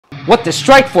What the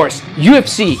Strikeforce,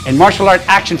 UFC, and martial art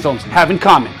action films have in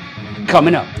common.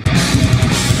 Coming up.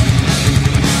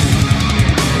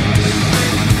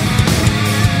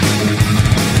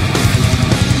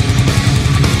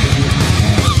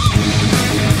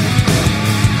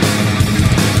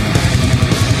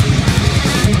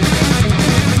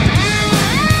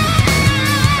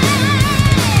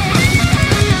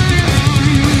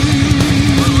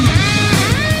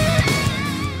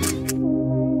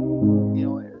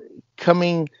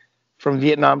 Coming from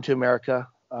Vietnam to America,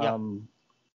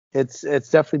 it's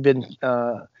definitely been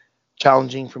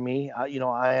challenging for me. I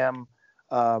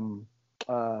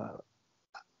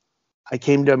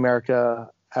came to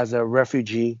America as a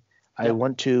refugee. I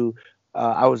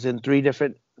was in 3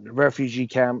 different refugee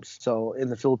camps. So in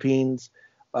the Philippines,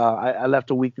 I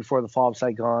left a week before the fall of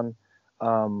Saigon.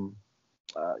 My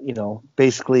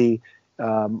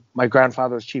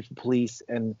grandfather was chief of police,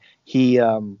 and he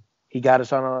got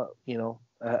us on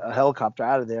a helicopter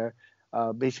out of there.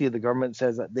 Basically, the government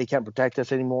says that they can't protect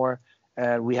us anymore,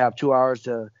 and we have 2 hours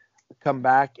to come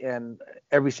back, and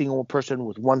every single person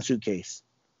with 1 suitcase,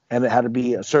 and it had to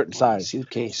be a certain size.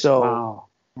 Suitcase. So wow.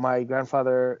 My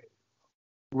grandfather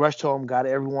rushed home, got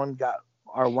our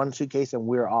 1 suitcase, and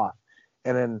we were off.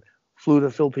 And then flew to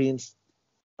the Philippines,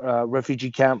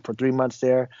 refugee camp for 3 months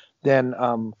there. Then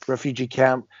refugee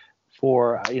camp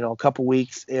for a couple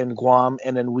weeks in Guam,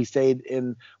 and then we stayed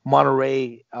in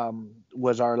Monterey.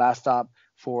 Was our last stop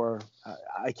for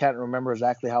I can't remember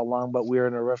exactly how long, but we were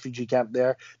in a refugee camp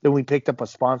there. Then we picked up a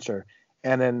sponsor,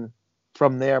 and then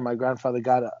from there, my grandfather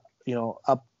got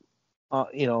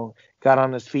got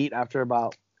on his feet after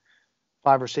about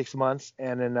 5 or 6 months,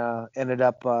 and then ended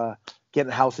up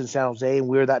getting a house in San Jose. And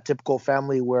we were that typical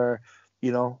family where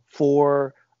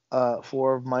four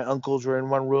of my uncles were in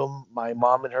one room. My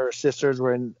mom and her sisters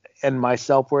were in, and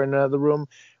myself were in another room.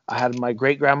 I had my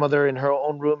great grandmother in her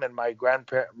own room, and my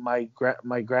granddad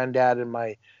and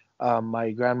my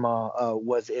grandma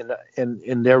was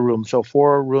in their room. So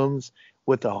 4 rooms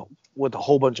with a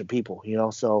whole bunch of people,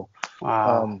 So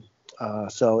wow.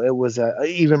 So it was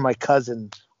even my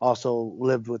cousin also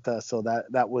lived with us. So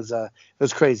that was it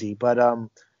was crazy, but I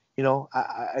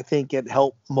think it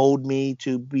helped mold me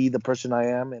to be the person I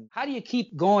am. And how do you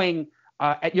keep going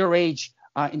at your age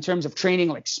in terms of training,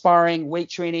 like sparring, weight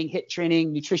training, HIIT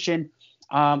training, nutrition?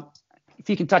 If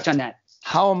you can touch on that.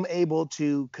 How I'm able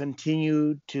to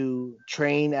continue to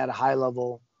train at a high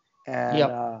level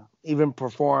and even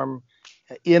perform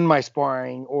in my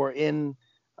sparring or in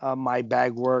my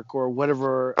bag work or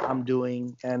whatever I'm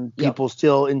doing, and people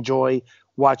still enjoy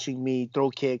watching me throw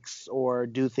kicks or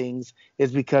do things,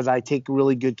 is because I take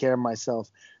really good care of myself.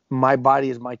 My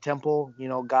body is my temple.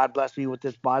 God bless me with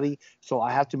this body, so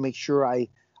I have to make sure I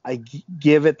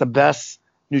give it the best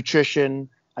nutrition.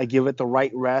 I give it the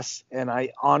right rest, and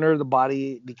I honor the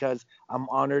body because I'm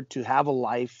honored to have a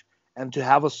life and to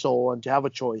have a soul and to have a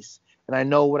choice. And I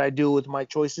know what I do with my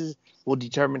choices will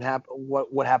determine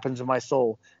what happens in my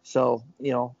soul. So,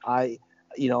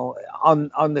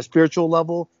 on the spiritual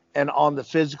level and on the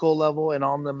physical level and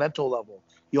on the mental level,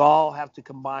 you all have to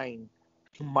combine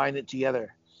it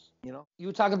together. You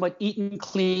were talking about eating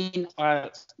clean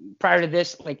prior to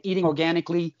this, like eating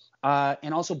organically,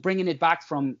 and also bringing it back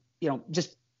from,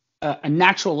 just a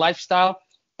natural lifestyle.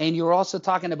 And you were also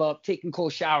talking about taking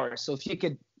cold showers. So if you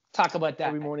could talk about that.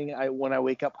 Every morning when I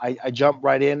wake up, I jump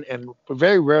right in, and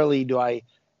very rarely do I,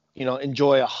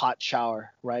 enjoy a hot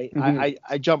shower, right? Mm-hmm.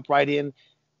 I jump right in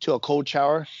to a cold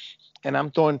shower, and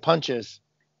I'm throwing punches.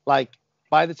 Like,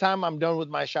 by the time I'm done with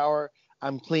my shower,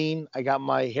 I'm clean. I got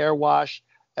my hair washed,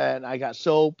 and I got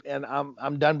soap, and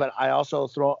I'm done. But I also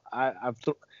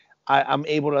I'm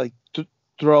able to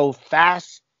throw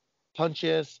fast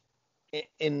punches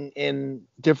in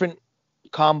different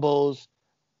combos.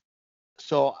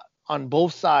 So on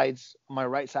both sides, my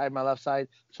right side, my left side.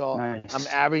 So nice. I'm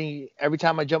averaging, every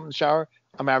time I jump in the shower,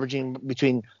 I'm averaging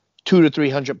between 200 to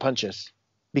 300 punches,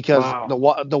 because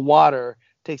the water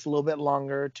takes a little bit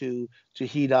longer to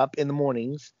heat up in the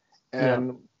mornings.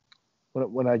 And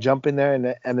when I jump in there,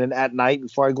 and then at night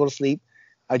before I go to sleep,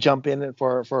 I jump in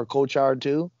for a cold shower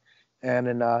too. And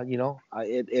then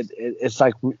it's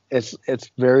like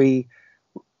it's very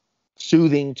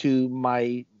soothing to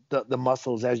the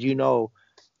muscles, as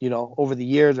over the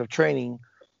years of training.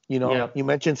 You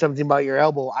mentioned something about your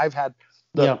elbow. I've had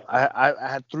I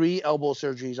had 3 elbow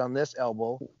surgeries on this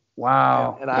elbow.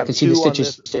 Wow. And I have 2 on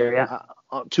this there,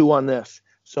 2 on this.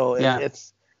 So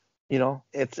it's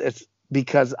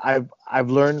because I've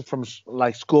learned from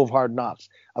like School of Hard Knocks.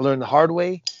 I learned the hard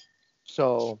way,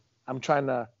 so I'm trying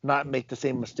to not make the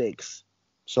same mistakes.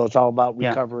 So it's all about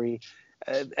recovery.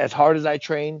 As hard as I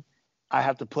train, I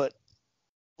have to put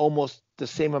almost the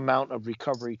same amount of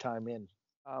recovery time in.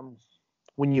 Um,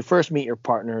 when you first meet your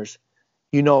partners,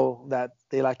 you know that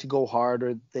they like to go hard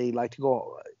or they like to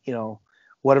go,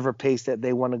 whatever pace that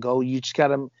they want to go. You just got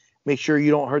to make sure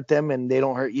you don't hurt them and they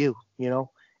don't hurt you,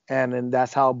 and then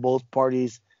that's how both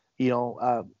parties, you know,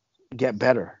 uh, get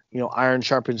better. Iron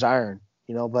sharpens iron,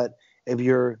 but if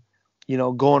you're,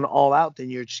 going all out, then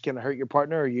you're just going to hurt your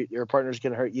partner or your partner's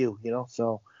going to hurt you.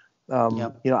 So, Yeah.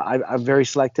 I'm very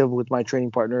selective with my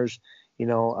training partners.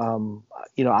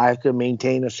 I have to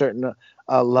maintain a certain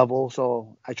level.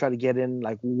 So I try to get in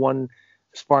like one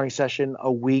sparring session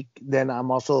a week. Then I'm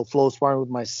also flow sparring with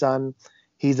my son.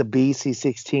 He's a beast. He's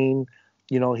 16.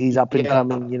 He's up and Yeah.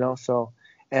 coming. So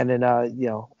and then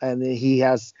and then he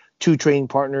has two training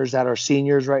partners that are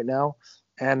seniors right now.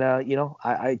 And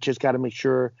I just got to make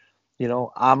sure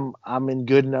I'm in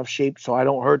good enough shape so I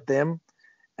don't hurt them.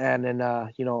 And then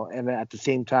and at the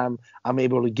same time I'm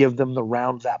able to give them the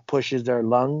rounds that pushes their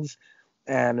lungs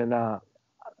and then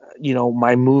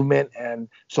my movement, and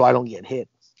so I don't get hit.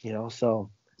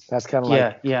 So that's kind of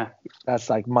like Yeah. that's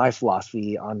like my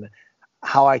philosophy on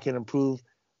how I can improve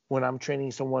when I'm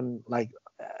training someone like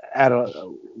at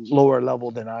a lower level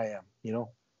than I am.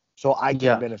 So I can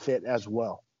Yeah. benefit as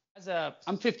well.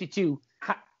 I'm 52.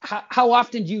 How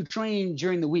often do you train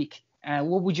during the week?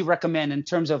 What would you recommend in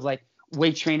terms of like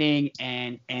weight training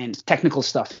and technical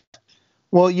stuff?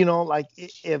 Well, like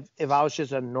if I was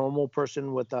just a normal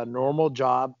person with a normal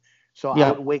job, so I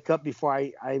Yeah. would wake up before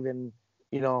I even,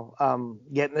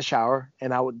 get in the shower,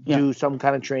 and I would Yeah. do some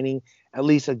kind of training, at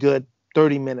least a good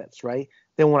 30 minutes, right?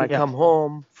 Then when I Yeah. come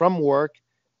home from work,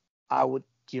 I would,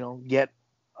 get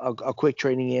a quick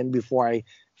training in before I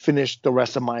finish the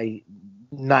rest of my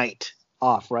night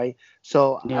off, right?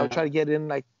 So I would Yeah. try to get in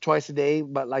like twice a day,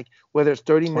 but like whether it's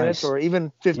 30 minutes Twice. or even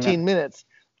Yeah. 15 minutes,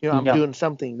 I'm Yeah. doing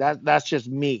something. That's just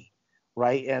me,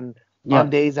 right? And on Yeah.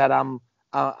 days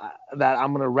uh, that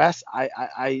I'm gonna rest,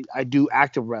 I do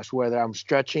active rest, whether I'm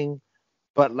stretching,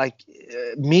 but like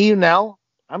me now,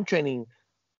 I'm training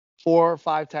 4 or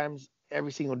 5 times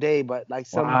every single day, but like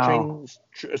Wow.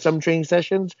 some training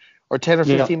sessions or 10 or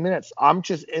Yeah. 15 minutes, I'm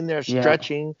just in there Yeah.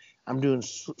 stretching. I'm doing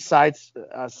side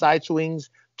swings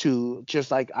to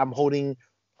just like I'm holding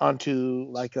onto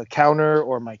like a counter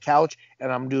or my couch,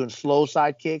 and I'm doing slow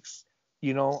side kicks.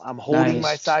 I'm holding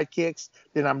my Nice. side kicks,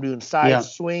 then I'm doing side Yeah.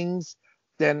 swings.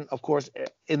 Then of course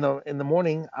in the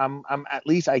morning, I'm at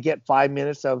least I get 5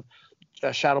 minutes of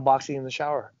shadow boxing in the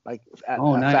shower, like at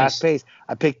Oh, a fast nice. pace.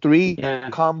 I pick three Yeah.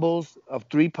 combos of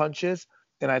three punches,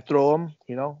 and I throw them,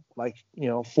 like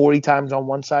 40 times on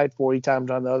one side, 40 times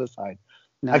on the other side.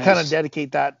 I kind of Nice.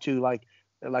 dedicate that to like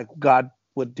God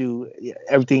would do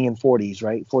everything in 40s,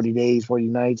 right? 40 days, 40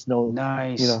 nights, no,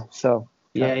 Nice. so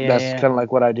Yeah. Yeah. that's Yeah. kind of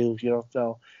like what I do,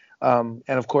 so and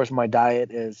of course my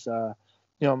diet is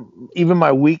even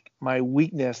my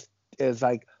weakness is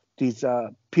like these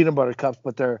peanut butter cups,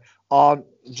 but they're all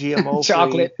GMO free,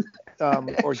 Chocolate.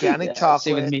 organic Yeah.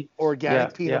 Same with chocolate, me. Yeah.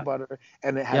 organic peanut Yeah. butter,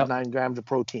 and it has Yep. 9 grams of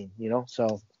protein,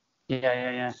 so Yeah.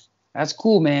 Yeah. Yeah. That's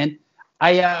cool, man.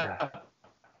 I yeah.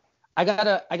 I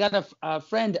got a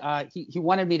friend. He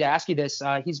wanted me to ask you this.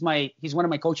 He's one of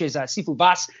my coaches, Sifu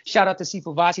Vas. Shout out to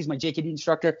Sifu Vas. He's my JKD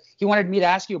instructor. He wanted me to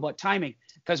ask you about timing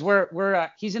because we're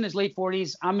he's in his late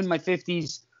 40s. I'm in my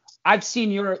 50s. I've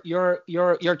seen your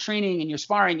training and your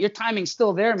sparring. Your timing's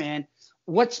still there, man.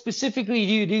 What specifically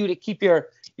do you do to keep your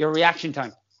reaction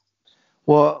time?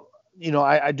 Well,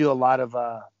 I do a lot of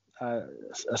a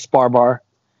spar bar,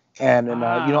 and then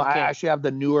I Okay. actually have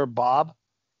the newer Bob,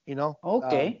 you know, um,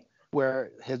 Okay.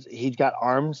 where he's got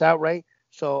arms out, right?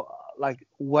 So like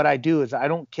what I do is I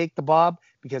don't kick the Bob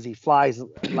because he flies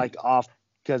like off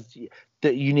because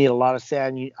you need a lot of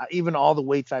sand. Even all the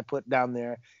weights I put down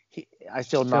there, I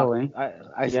still knock Still, eh?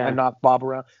 I Yeah. knock Bob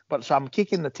around, but so I'm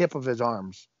kicking the tip of his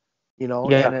arms, and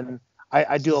Yeah. then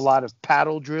I do a lot of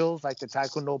paddle drills, like the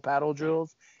Taekwondo paddle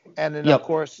drills, and then of Yep.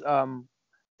 course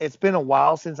it's been a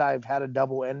while since I've had a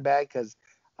double end bag because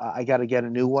I got to get a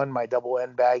new one. My double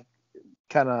end bag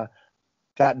kind of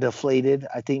got deflated.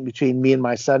 I think between me and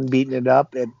my son beating it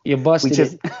up, and You we busted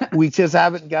just it. we just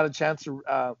haven't got a chance to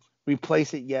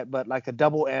replace it yet. But like a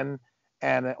double end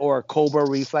and or a Cobra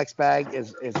reflex bag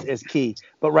is key.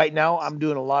 But right now I'm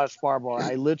doing a lot of spar bar.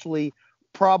 I literally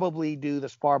probably do the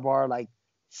spar bar like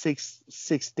six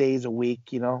days a week.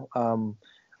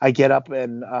 I get up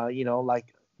and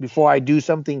like before I do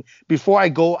something, before I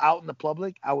go out in the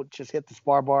public, I would just hit the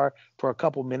spar bar for a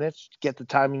couple minutes, get the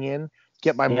timing in,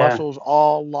 get my Yeah. muscles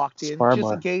all locked in, Spar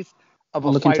just in bar. case of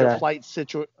I'll look into that.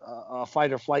 a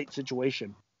fight or flight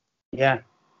situation. Yeah.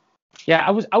 Yeah,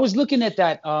 I was looking at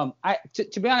that.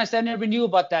 To be honest, I never knew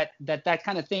about that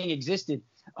kind of thing existed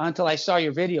until I saw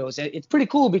your videos. And it's pretty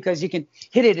cool because you can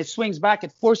hit it, it swings back,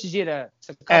 it forces you to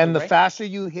cover, And the right? faster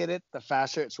you hit it, the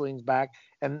faster it swings back.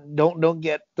 And don't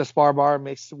get the spar bar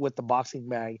mixed with the boxing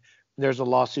bag. There's a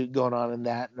lawsuit going on in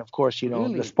that. And of course, the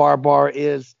Really? spar bar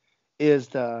is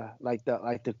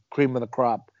the cream of the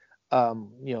crop,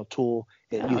 tool.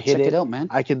 You I'll hit check it it. out, man.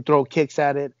 I can throw kicks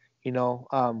at it. I You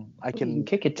can can.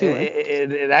 kick it too, eh?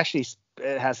 It actually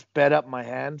it has sped up my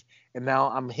hands, and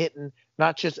now I'm hitting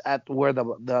not just at where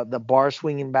the bar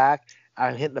swinging back.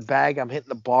 I'm hitting the bag. I'm hitting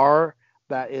the bar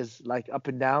that is like up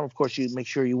and down. Of course, you make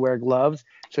sure you wear gloves.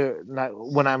 So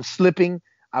when I'm slipping,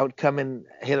 I would come and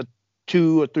hit a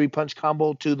 2 or 3 punch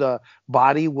combo to the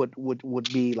body would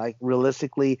be like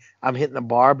realistically I'm hitting the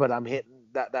bar, but I'm hitting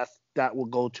that will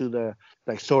go to the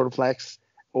like solar flex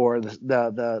or the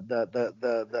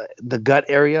gut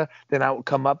area. Then I would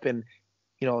come up and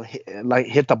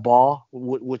hit the ball,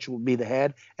 which would be the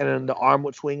head, and then the arm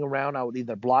would swing around. I would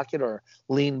either block it or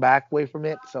lean back away from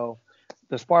it. So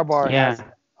the spar bar has Yeah.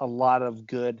 a lot of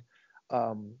good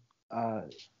um, uh,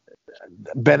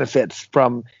 benefits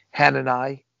from hand and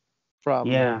eye, from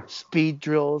Yeah. speed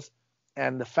drills,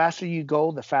 and the faster you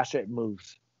go, the faster it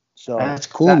moves. So That's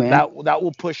cool, that man. that that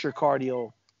will push your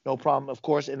cardio, no problem, of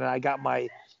course. And then I got my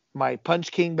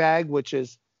Punch King bag, which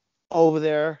is over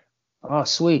there, Oh,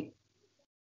 sweet.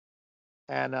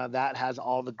 and that has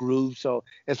all the grooves. So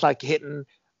it's like hitting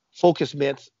focus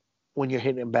mitts when you're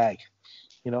hitting a bag,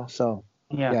 So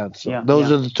Yeah. yeah, so Yeah. those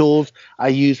Yeah. are the tools I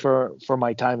use for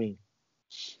my timing.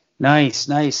 Nice.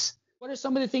 Nice. What are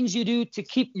some of the things you do to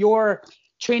keep your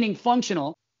training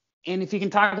functional? And if you can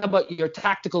talk about your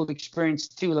tactical experience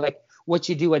too, like what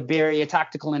you do at Barry, a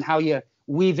tactical, and how you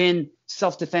weave in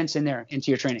self-defense in there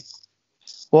into your training.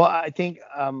 Well, I think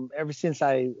ever since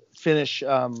I finished,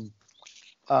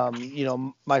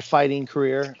 my fighting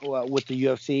career with the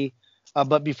UFC,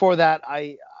 but before that,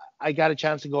 I got a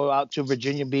chance to go out to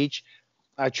Virginia Beach.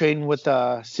 I trained with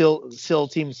SEAL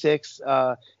Team 6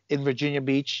 in Virginia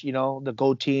Beach. The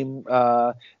Go team.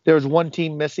 There was one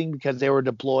team missing because they were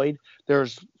deployed.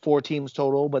 There's 4 teams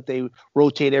total, but they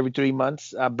rotate every 3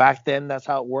 months. Back then, that's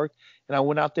how it worked. And I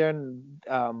went out there, and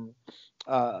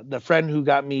the friend who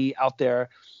got me out there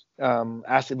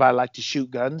asked if I like to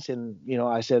shoot guns, and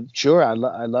I said sure. I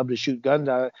love to shoot guns.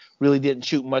 I really didn't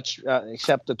shoot much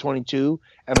except the 22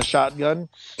 and a shotgun.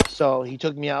 So he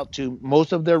took me out to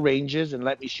most of their ranges and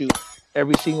let me shoot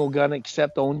every single gun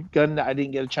except the only gun that I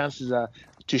didn't get a chance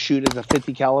to shoot is a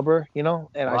 50 caliber. And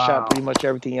I shot Wow. pretty much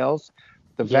everything else.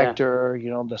 The Yeah. Vector,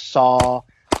 the Saw.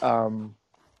 Um,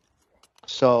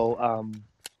 so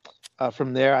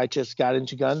from there, I just got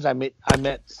into guns. I met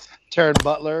Taron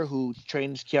Butler, who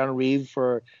trains Keanu Reeves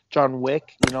for John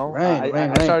Wick. Right. Right. I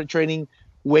Right. started training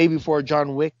way before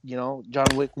John Wick. John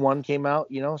Wick 1 came out.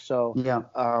 So Yeah.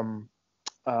 um,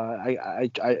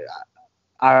 I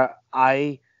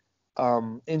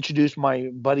introduced my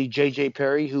buddy JJ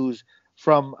Perry, who's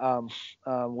from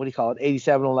what do you call it,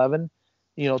 8711,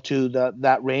 to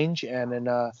that range, and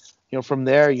then from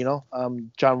there,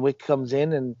 John Wick comes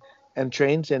in and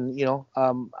trains, and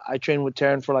I trained with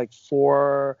Taryn for like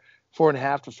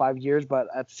 4.5 to 5 years, but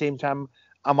at the same time,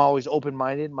 I'm always open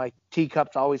minded. My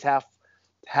teacup's always half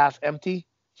empty,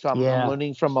 so I'm Yeah.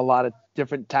 learning from a lot of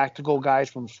different tactical guys,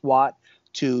 from SWAT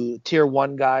to Tier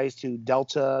 1 guys to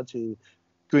Delta to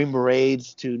Green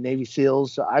Berets to Navy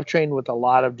SEALs. So I've trained with a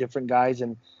lot of different guys,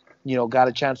 and got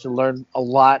a chance to learn a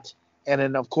lot. And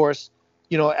then of course,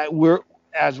 we're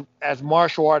as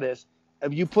martial artists,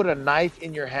 if you put a knife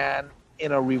in your hand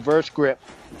in a reverse grip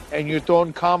and you're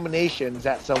throwing combinations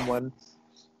at someone,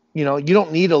 you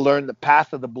don't need to learn the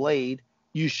path of the blade.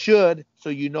 You should, so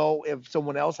if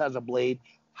someone else has a blade,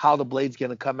 how the blade's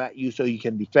going to come at you so you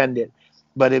can defend it.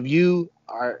 But if you've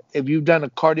done a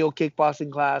cardio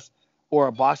kickboxing class or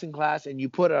a boxing class and you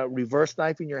put a reverse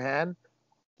knife in your hand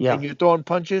Yeah. and you're throwing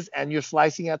punches and you're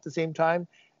slicing at the same time,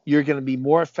 you're going to be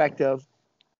more effective,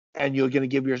 and you're going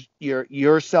to give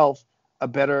yourself a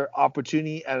better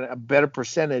opportunity and a better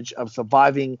percentage of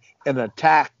surviving an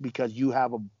attack because you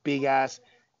have a big ass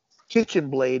kitchen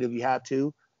blade if you had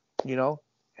to, you know,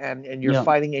 and you're Yeah.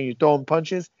 fighting and you're throwing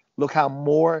punches. Look how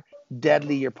more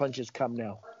deadly your punches come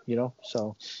now,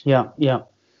 So Yeah. Yeah.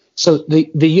 So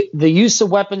the use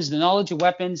of weapons, the knowledge of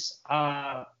weapons,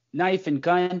 knife and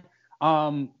gun,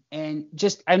 and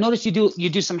just I noticed you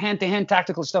do some hand to hand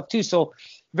tactical stuff too. So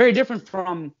very different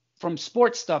from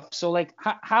sports stuff. So like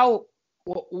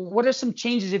what are some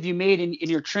changes have you made in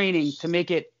your training to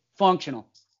make it functional?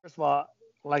 first of all,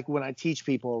 like when I teach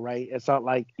people, right, it's not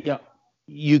like Yeah.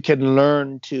 you can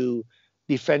learn to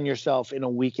defend yourself in a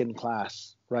weekend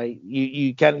class, right?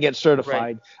 You can't get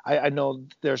certified. Right. I know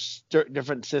there's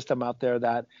different system out there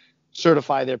that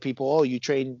certify their people. Oh, you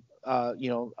train,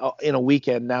 in a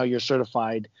weekend, now you're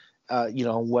certified.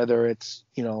 Whether it's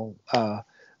a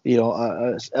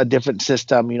different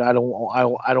system. I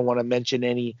don't want to mention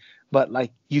any, but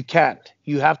like you can't.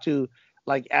 You have to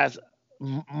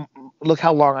look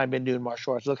how long I've been doing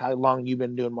martial arts. Look how long you've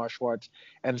been doing martial arts,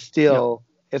 and still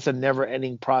it's a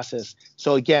never-ending process.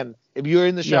 So again, if you're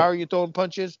in the shower, you're throwing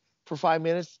punches for 5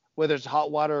 minutes, whether it's hot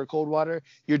water or cold water,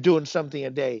 you're doing something a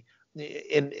day,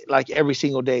 in like every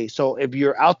single day. So if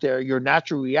you're out there, your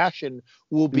natural reaction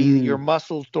will be your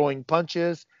muscles throwing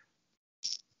punches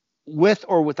with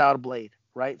or without a blade,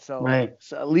 right? So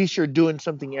at least you're doing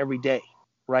something every day,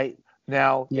 right?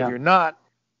 Now, if you're not,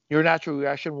 your natural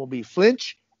reaction will be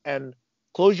flinch and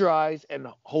close your eyes and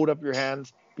hold up your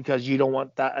hands because you don't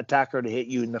want that attacker to hit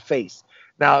you in the face.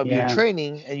 Now, if you're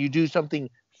training and you do something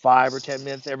 5 or 10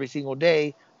 minutes every single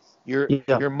day,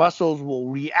 your muscles will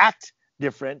react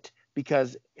different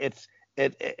because it's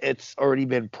already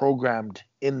been programmed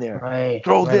in there.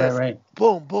 Throw this,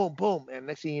 boom, boom, boom, and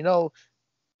next thing you know,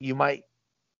 you might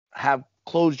have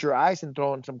closed your eyes and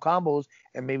thrown some combos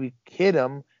and maybe hit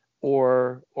him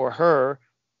or her,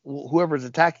 whoever's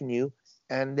attacking you,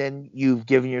 and then you've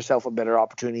given yourself a better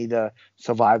opportunity to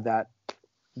survive that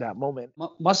moment.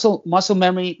 Muscle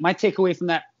memory. My takeaway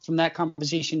from that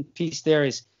conversation piece there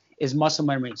is muscle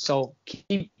memory. So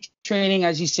keep training,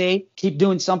 as you say, keep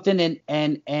doing something,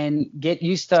 and get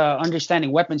used to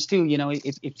understanding weapons too.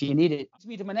 If you need it. Leads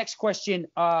me to my next question.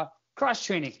 Cross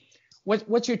training.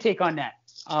 What's your take on that?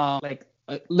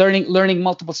 Learning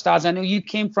multiple styles. I know you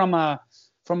came from a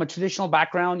traditional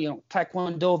background,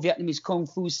 Taekwondo, Vietnamese Kung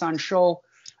Fu, Sanshou,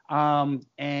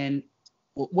 and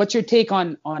what's your take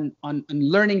on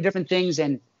learning different things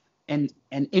and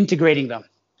integrating them?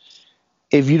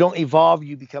 If you don't evolve,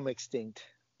 you become extinct.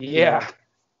 Yeah.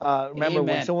 Remember,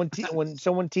 Amen. when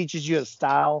someone teaches you a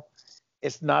style,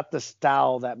 it's not the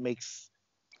style that makes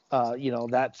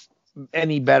that's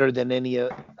any better than any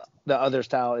of the other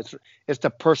style. It's the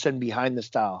person behind the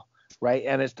style, right?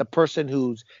 And it's the person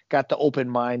who's got the open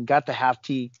mind, got the half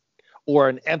tea or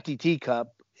an empty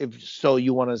teacup, if so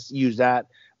you want to use that.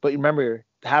 But remember,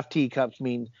 half teacups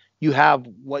mean you have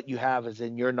what you have as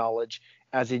in your knowledge,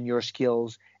 as in your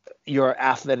skills, your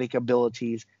athletic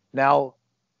abilities. Now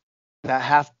that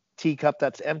half teacup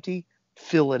that's empty,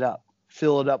 fill it up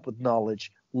with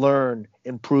knowledge, learn,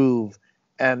 improve,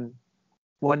 and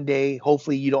one day,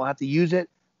 hopefully you don't have to use it,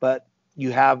 but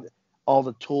you have all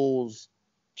the tools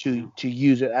to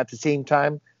use it. At the same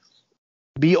time,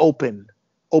 be open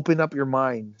up your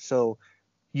mind so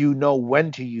you know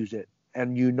when to use it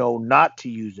and you know not to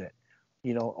use it,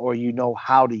 or you know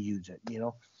how to use it,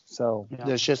 So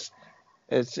there's just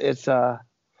it's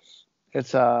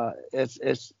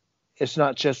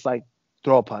not just like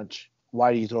throw a punch.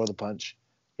 Why do you throw the punch?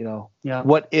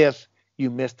 What if you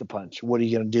missed the punch? What are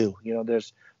you going to do?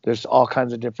 There's all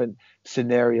kinds of different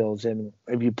scenarios. And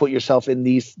if you put yourself in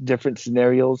these different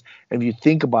scenarios, and if you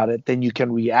think about it, then you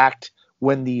can react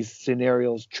when these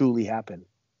scenarios truly happen.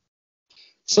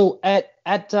 So at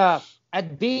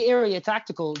Bay Area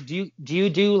Tactical, do you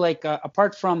do like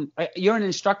apart from you're an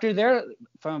instructor there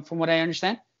from what I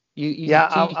understand? You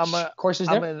teach courses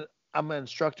there? I'm an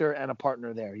instructor and a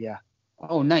partner there. Yeah.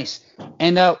 Oh, nice.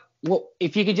 And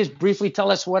if you could just briefly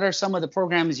tell us what are some of the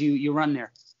programs you run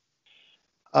there?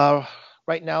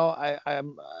 Right now,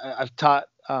 I've taught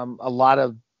a lot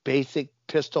of basic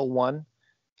Pistol 1,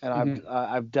 and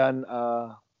I've done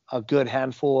a good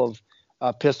handful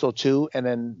of Pistol 2, and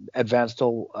then advanced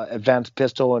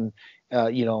pistol and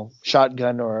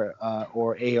shotgun or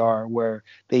AR, where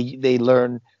they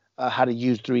learn how to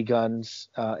use 3 guns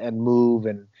and move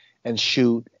and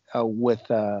shoot with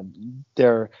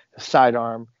their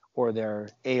sidearm or their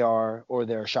AR or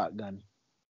their shotgun.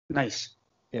 Nice.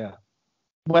 Yeah.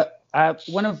 Well,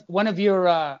 one of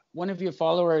your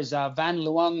followers, Van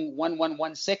Luong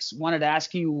 1116, wanted to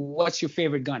ask you, what's your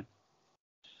favorite gun?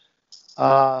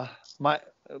 I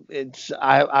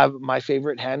have my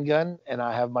favorite handgun, and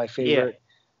I have my favorite.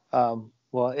 Yeah.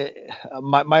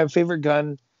 My favorite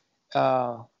gun.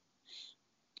 The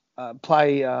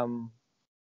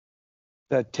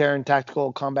Taran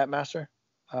Tactical Combat Master.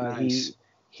 Nice.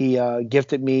 He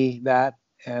gifted me that,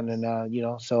 and then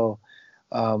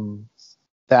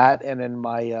that, and then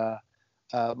my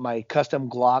custom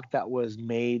Glock that was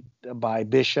made by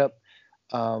Bishop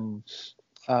Arms,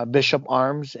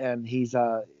 and he's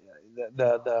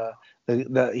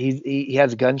he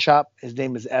has a gun shop. His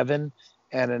name is Evan,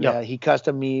 and then, he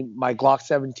custom me my Glock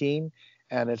 17,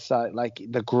 and it's like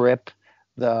the grip,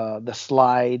 the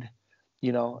slide,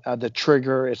 the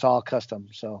trigger. It's all custom.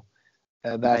 So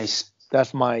Nice.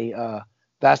 that's my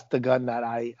that's the gun that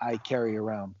I carry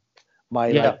around. My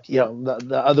Yeah. Yeah.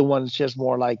 the other one's just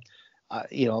more like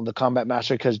the Combat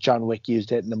Master because John Wick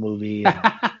used it in the movie. And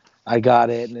I got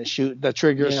it, and the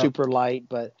trigger is Yeah. super light,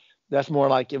 but that's more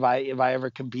like if I ever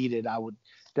competed, I would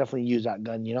definitely use that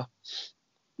gun.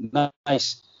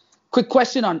 Nice. Quick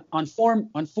question on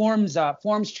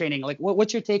forms training. Like,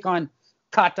 what's your take on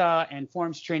kata and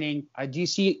forms training? Do you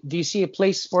see a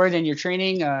place for it in your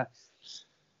training?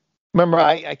 Remember,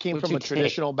 I came What's from your a take?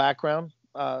 traditional background,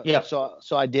 Yeah. so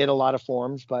I did a lot of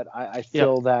forms, but I Yeah.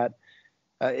 feel that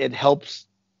it helps,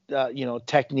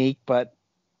 technique, but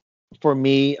for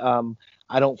me,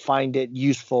 I don't find it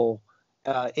useful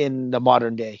in the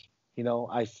modern day.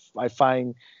 I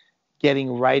find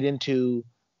getting right into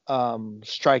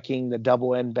striking the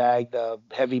double end bag, the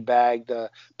heavy bag,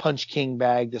 the punch king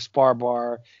bag, the spar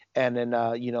bar, and then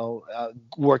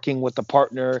working with the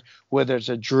partner, whether it's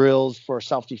a drills for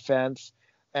self defense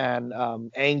and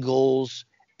angles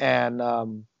and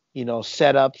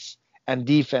setups and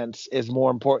defense is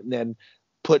more important than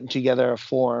putting together a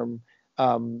form,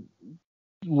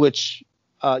 which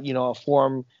a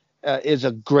form is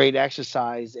a great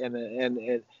exercise and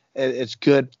it's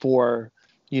good for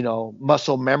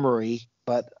muscle memory.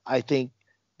 But I think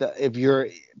that if you're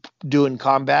doing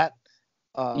combat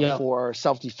Yeah. for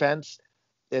self defense,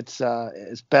 it's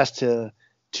best to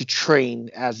train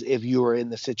as if you were in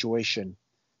the situation,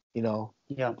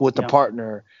 Yeah. with the Yeah.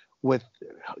 partner, with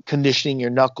conditioning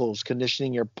your knuckles,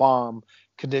 conditioning your palm,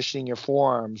 conditioning your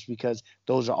forearms, because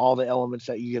those are all the elements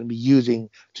that you're going to be using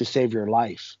to save your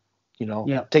life.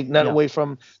 Yeah. Take none Yeah. away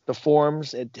from the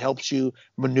forms. It helps you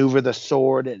maneuver the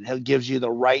sword. It gives you the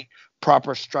right,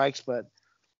 proper strikes. But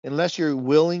unless you're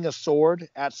willing a sword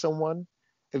at someone,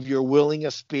 if you're willing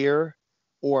a spear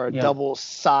or a Yeah. double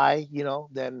sai,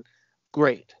 then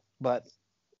great. But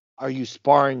are you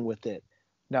sparring with it?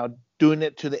 Now, doing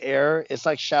it to the air, it's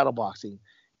like shadow boxing.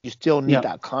 You still need Yeah.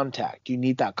 that contact. You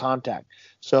need that contact.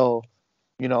 So,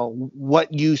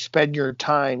 what you spend your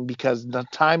time, because the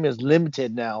time is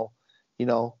limited now,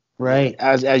 Right.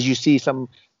 as you see some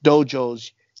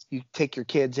dojos, you take your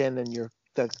kids in and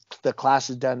the class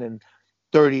is done in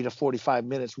 30 to 45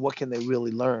 minutes. What can they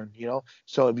really learn?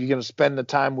 So if you're going to spend the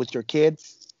time with your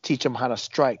kids, teach them how to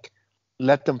strike,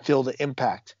 let them feel the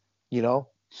impact,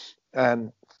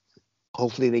 and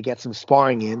hopefully they get some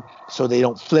sparring in so they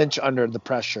don't flinch under the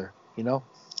pressure.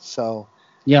 So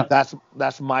Yeah.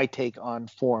 that's my take on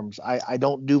forms. I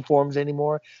don't do forms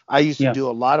anymore. I used to Yeah. do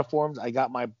a lot of forms. I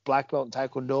got my black belt in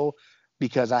Taekwondo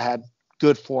because I had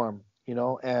good form,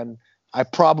 and I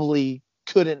probably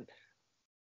couldn't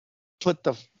put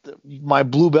my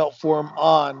blue belt form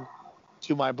on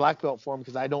to my black belt form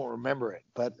because I don't remember it.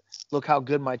 But look how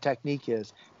good my technique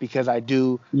is because I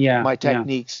do Yeah. my Yeah.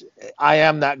 techniques. I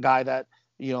am that guy that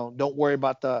don't worry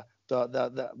about the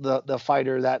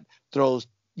fighter that throws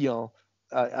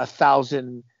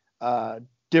 1,000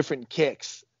 different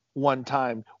kicks one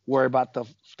time. Worry about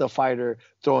the fighter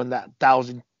throwing that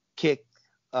 1,000 kick,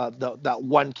 that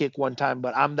one kick one time.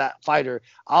 But I'm that fighter.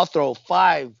 I'll throw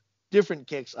 5 different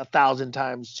kicks 1,000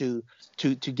 times to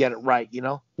get it right.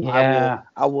 Yeah.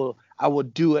 I will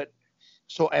do it.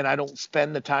 So, and I don't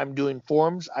spend the time doing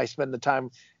forms. I spend the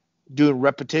time doing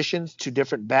repetitions to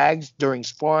different bags during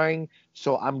sparring.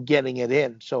 So I'm getting it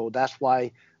in. So that's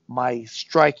why my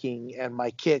striking and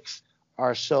my kicks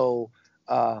are so,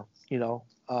 fun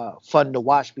to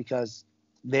watch because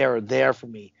they're there for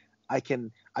me. I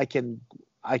can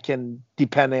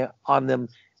depend on them,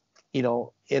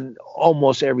 in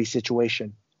almost every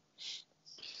situation.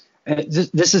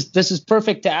 This is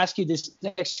perfect to ask you this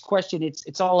next question.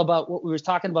 It's all about what we were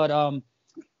talking about.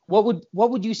 What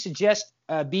would you suggest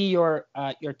be your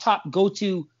top go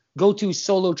to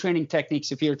solo training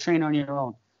techniques if you're training on your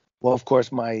own? Well, of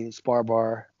course, my spar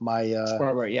bar,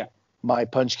 Barbara, yeah. my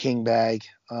punch king bag,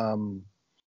 and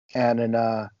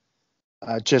then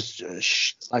just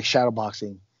like shadow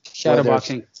boxing, Shadow whether it's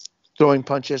boxing. throwing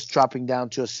punches, dropping down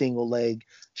to a single leg,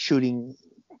 shooting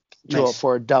Nice.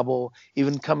 for a double,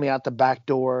 even coming out the back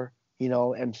door,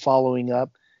 and following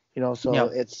up, so Yeah.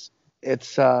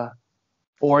 it's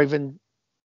or even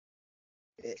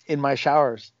in my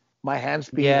showers, my hand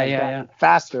speed Yeah. has Yeah. Yeah. gotten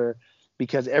faster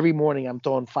because every morning I'm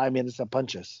throwing 5 minutes of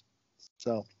punches.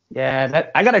 So Yeah.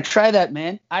 That I gotta try that,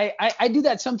 man. I do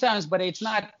that sometimes, but it's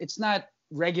not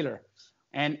regular,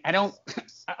 and I don't.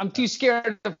 I'm too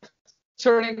scared of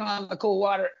turning on the cold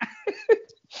water.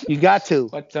 you got to,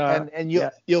 But and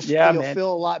yeah. you'll Yeah, you'll man.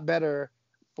 feel a lot better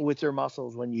with your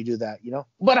muscles when you do that,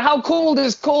 But how cold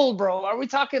is cold, bro? Are we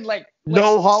talking like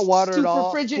No hot water at super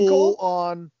all, frigid cold? full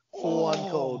on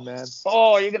cold, man.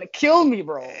 Oh, you're gonna kill me,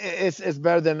 bro. It's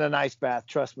better than an ice bath,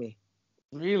 trust me.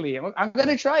 Really? I'm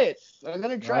gonna try it.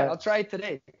 Right. I'll try it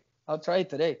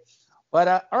today. But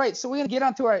all right, so we're gonna get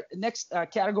on to our next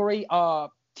category,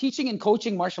 teaching and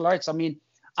coaching martial arts. I mean,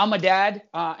 I'm a dad,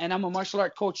 and I'm a martial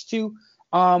art coach too.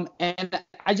 And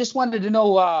I just wanted to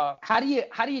know, how do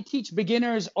you teach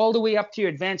beginners all the way up to your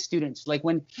advanced students? Like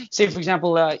when, say for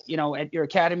example, at your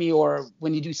academy or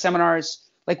when you do seminars,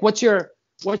 like what's your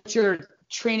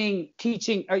training,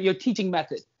 teaching, or your teaching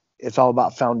method? It's all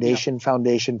about foundation,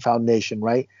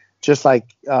 right? Just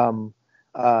like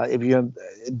if you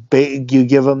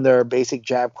give them their basic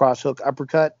jab, cross hook,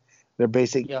 uppercut, their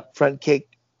basic front kick,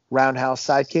 roundhouse,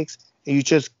 side kicks, and you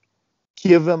just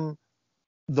give them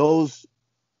those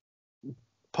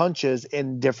punches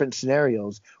in different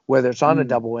scenarios, whether it's on a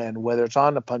double end, whether it's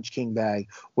on a punch king bag,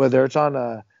 whether it's on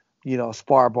a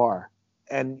spar bar,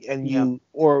 and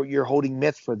or you're holding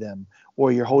mitts for them,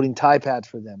 or you're holding tie pads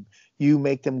for them. You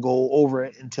make them go over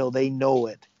it until they know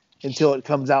it, until it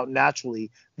comes out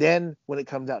naturally. Then when it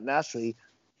comes out naturally,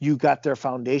 you got their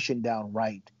foundation down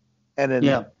right, and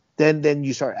then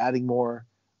you start adding more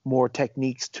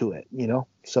techniques to it,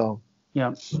 So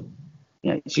so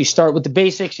you start with the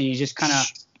basics and you just kind of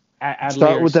add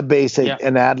start layers. with the basic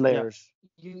and add layers.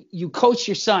 You coach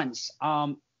your sons,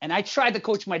 and I tried to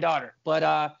coach my daughter, but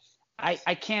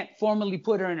I can't formally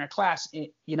put her in her class,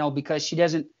 because she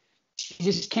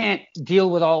just can't deal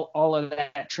with all of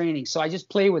that training. So I just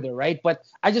play with her, right? But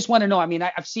I just want to know, I mean,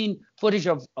 I've seen footage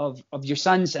of your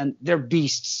sons and they're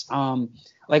beasts.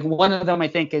 Like one of them, I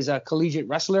think, is a collegiate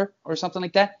wrestler or something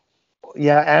like that.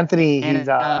 Yeah, Anthony, he's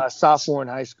a sophomore in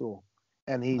high school,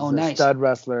 and he's a stud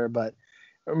wrestler. But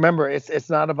remember, it's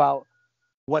not about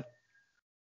what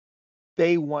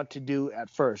they want to do at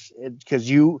first,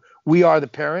 because we are the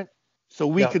parent, so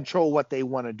we control what they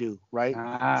want to do, right?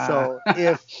 So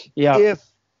if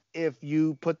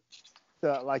you put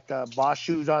the boss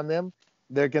shoes on them,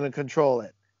 they're gonna control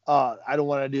it. I don't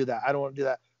want to do that. I don't want to do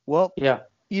that. Well,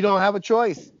 you don't have a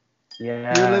choice.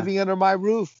 Yeah, you're living under my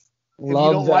roof. If you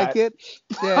don't like it,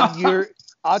 then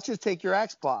I'll just take your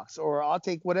Xbox, or I'll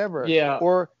take whatever. Yeah.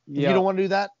 Or if you don't want to do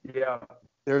that,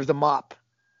 there's the mop,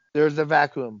 there's the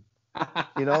vacuum.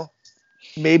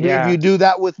 Maybe if you do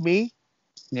that with me,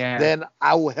 then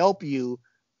I will help you.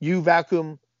 You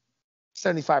vacuum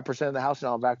 75% of the house, and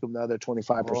I'll vacuum the other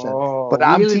 25%. But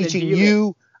I'm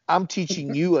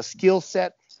teaching you a skill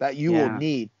set that you will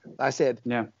need. I said,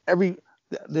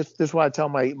 this is what I tell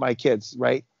my kids,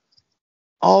 right?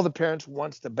 All the parents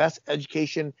wants the best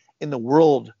education in the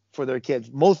world for their kids.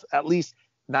 at least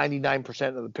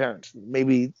 99% of the parents,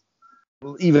 maybe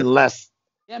even less.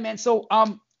 Yeah, man. So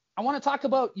I want to talk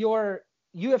about your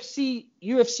UFC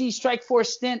Strikeforce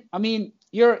stint. I mean,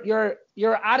 you're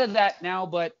out of that now,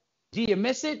 but do you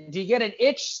miss it? Do you get an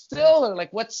itch still, or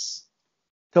like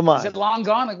Come on. Is it long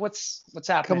gone? Like what's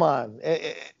happening? Come on.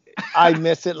 I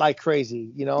miss it like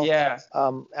crazy, Yeah.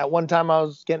 At one time I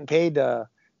was getting paid to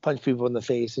punch people in the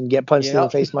face and get punched in the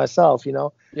face myself, as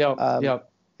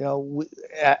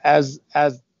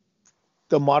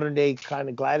the modern day kind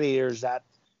of gladiators that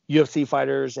UFC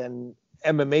fighters and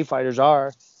MMA fighters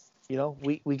are,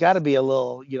 we got to be a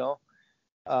little,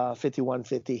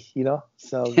 5150,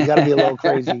 so you got to be a little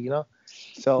crazy,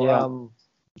 So,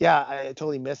 I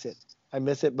totally miss it. I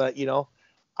miss it. But,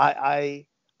 I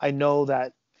know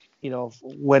that,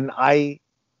 when I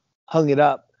hung it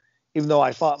up, even though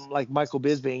I fought like Michael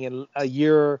Bisping, and a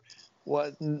year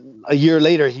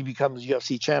later he becomes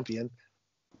UFC champion.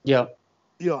 Yeah.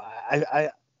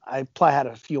 I probably had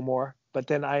a few more, but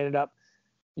then I ended up,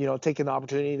 taking the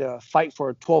opportunity to fight for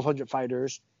 1,200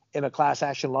 fighters in a class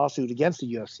action lawsuit against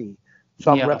the UFC.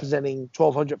 So I'm representing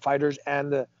 1,200 fighters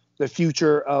and the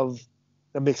future of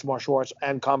the mixed martial arts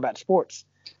and combat sports.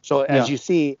 So as you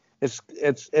see, it's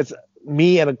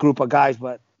me and a group of guys,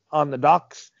 but on the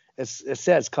docs, it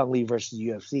says Kung Lee versus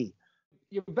UFC.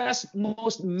 Your best,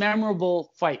 most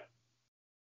memorable fight?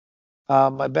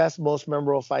 My best, most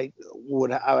memorable fight I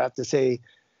would have to say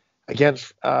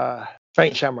against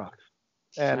Frank Shamrock.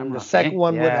 And the second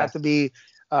one would have to be,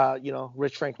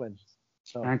 Rich Franklin.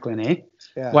 So, Franklin, eh?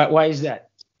 Yeah. Why is that?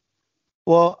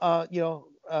 Well,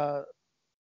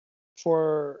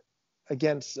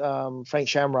 against Frank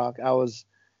Shamrock, I was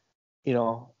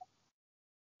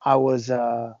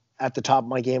at the top of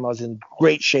my game. I was in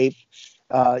great shape,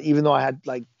 even though I had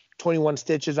like 21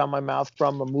 stitches on my mouth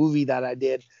from a movie that I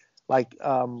did like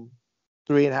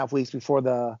 3.5 weeks before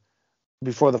the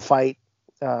fight.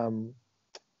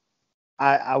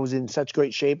 I was in such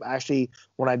great shape. Actually,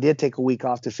 when I did take a week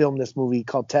off to film this movie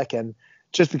called Tekken,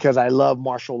 just because I love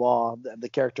martial law, the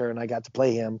character, and I got to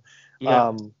play him.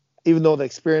 Yeah. Even though the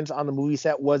experience on the movie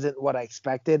set wasn't what I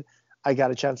expected, I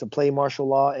got a chance to play martial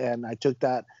law, and I took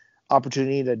that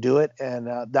opportunity to do it. And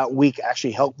that week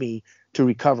actually helped me to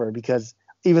recover, because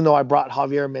even though I brought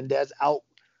Javier Mendez out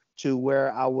to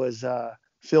where I was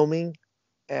filming,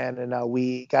 and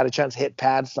we got a chance to hit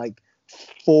pads like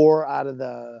 4 out of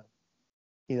the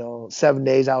 7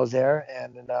 days I was there,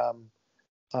 and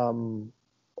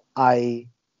I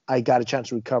got a chance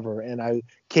to recover, and I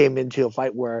came into a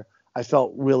fight where I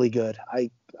felt really good.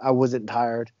 I wasn't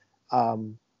tired. I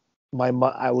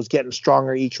was getting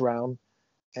stronger each round,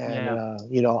 and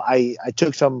I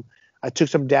took some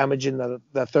damage in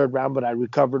the third round, but I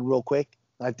recovered real quick.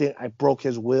 I think I broke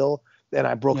his will, and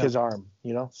I broke his arm.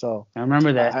 So I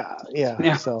remember that.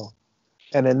 Yeah. So,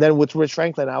 and then with Rich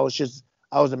Franklin, I was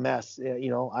a mess.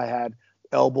 I had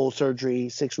elbow surgery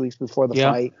 6 weeks before the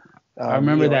fight. I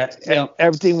remember that. Yeah.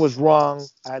 Everything was wrong.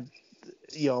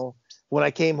 When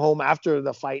I came home after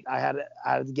the fight, I had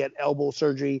to get elbow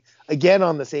surgery again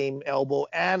on the same elbow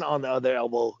and on the other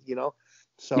elbow.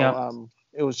 So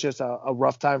it was just a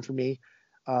rough time for me.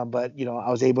 But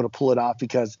I was able to pull it off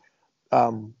because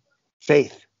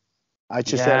faith. I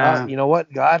just said, you know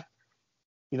what, God,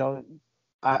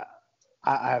 I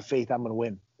have faith I'm going to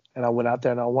win. And I went out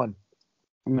there and I won.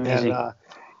 Amazing.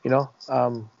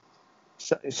 And,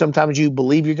 sometimes you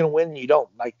believe you're going to win and you don't.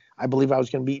 Like, I believe I was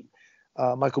going to beat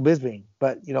Michael Bisping.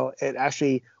 But, it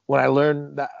actually, when I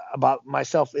learned that about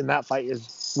myself in that fight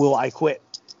is, will I quit?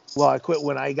 Well, I quit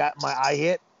when I got my eye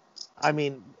hit. I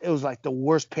mean, it was like the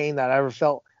worst pain that I ever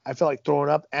felt. I felt like throwing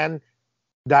up and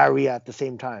diarrhea at the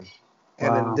same time.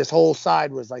 And then this whole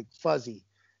side was like fuzzy.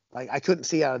 Like, I couldn't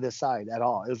see out of this side at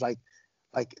all. It was like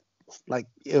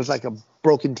it was like a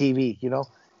broken TV,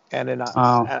 And then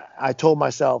I told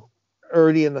myself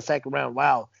early in the second round,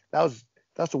 wow, that's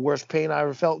the worst pain I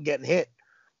ever felt getting hit.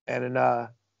 And then I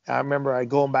remember I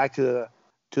going back to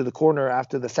the corner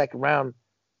after the second round.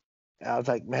 I was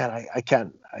like, man, I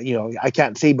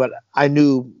can't see, but I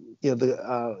knew,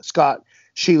 the Scott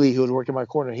Sheely, who was working my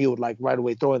corner, he would like right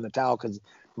away throw in the towel because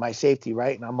my safety,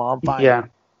 right? And I'm fine. Yeah.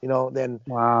 Then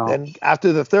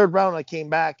after the third round, I came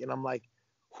back and I'm like,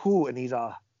 whoo, and he's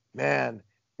man,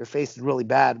 your face is really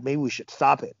bad. Maybe we should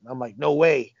stop it. I'm like, no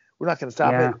way, we're not gonna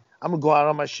stop it. I'm gonna go out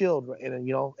on my shield, and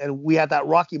and we had that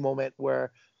Rocky moment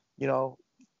where,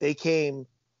 they came.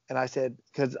 And I said,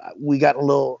 because we got a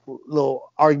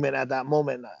little argument at that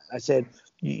moment. I said,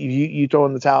 you throw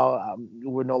in the towel.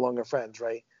 We're no longer friends,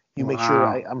 right? You make sure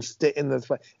I'm in this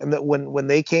fight. And that when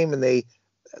they came and they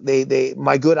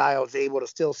my good eye, I was able to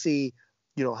still see,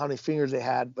 how many fingers they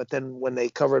had. But then when they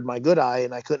covered my good eye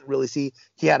and I couldn't really see,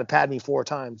 he had to pad me 4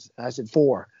 times. And I said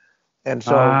 4. And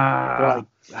so they're like,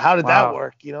 how did that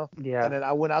work? Yeah. And then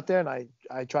I went out there and I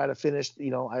tried to finish.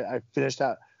 I finished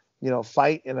that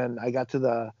fight, and then I got to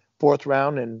the 4th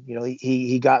round, and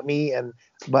he got me,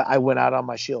 but I went out on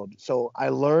my shield. So I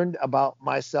learned about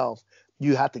myself.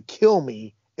 You have to kill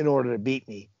me in order to beat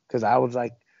me, because I was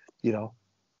like,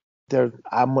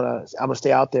 I'm gonna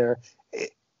stay out there.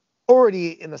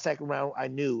 Already in the second round, I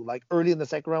knew, like early in the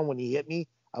second round when he hit me,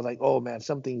 I was like, oh man,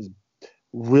 something's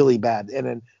really bad. And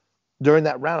then during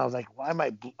that round, I was like, why am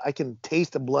I can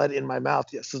taste the blood in my mouth.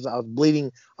 Yes, I was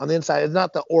bleeding on the inside. It's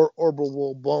not the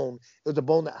orbital bone. It was the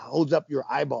bone that holds up your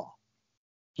eyeball.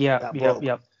 Yeah.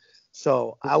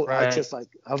 So I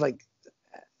was like,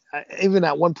 even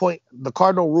at one point, the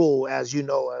cardinal rule, as you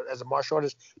know, as a martial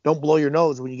artist, don't blow your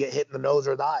nose when you get hit in the nose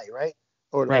or the eye, right?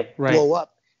 Or blow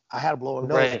up. I had to blow a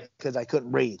nose because I couldn't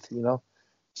breathe,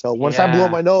 So once I blew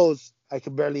my nose, I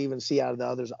could barely even see out of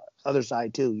the other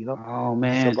side too, Oh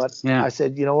man. So, I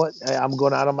said, you know what? I'm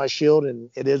going out on my shield, and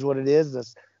it is what it is.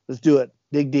 Let's do it.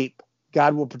 Dig deep.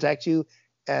 God will protect you.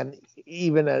 And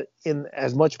even in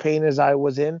as much pain as I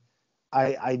was in,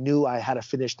 I knew I had to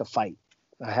finish the fight.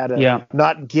 I had to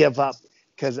not give up,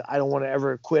 because I don't want to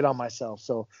ever quit on myself.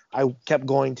 So I kept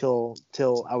going till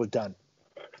I was done,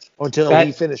 until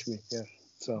he finished me. Yeah.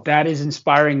 So that is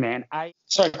inspiring, man. All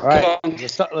right.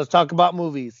 Let's talk about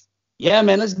movies. Yeah,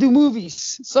 man. Let's do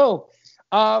movies. So,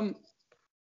 have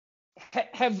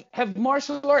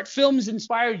martial art films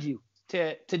inspired you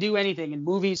to do anything in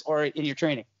movies or in your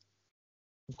training?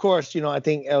 Of course, I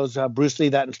think it was Bruce Lee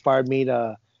that inspired me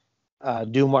to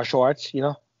do martial arts,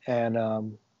 and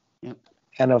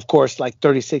of course, like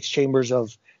 36 chambers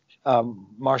of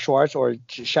martial arts, or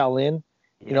Shaolin,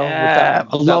 with that,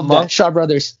 I love that. Shaw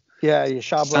Brothers. Yeah,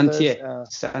 Shaw Brothers.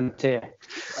 Shantae.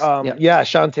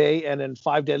 Shantae, and then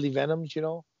 5 Deadly Venoms,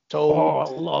 toad, Oh, I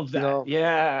love you that. know,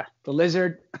 Yeah, the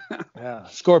lizard, yeah,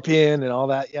 scorpion and all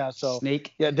that. Yeah, so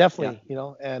snake. yeah, Yeah, definitely,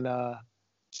 and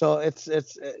so it's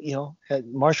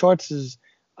martial arts is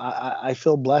I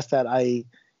feel blessed that I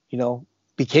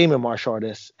became a martial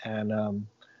artist, and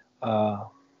uh,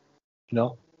 you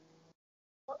know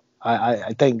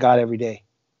I thank God every day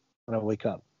when I wake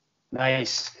up.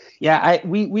 nice. Yeah,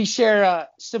 we share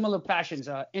similar passions.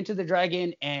 Into the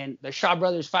Dragon and the Shaw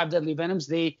Brothers Five Deadly Venoms.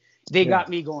 They Yeah, got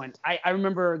me going. I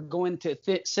remember going to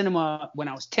cinema when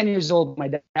I was 10 years old. My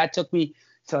dad took me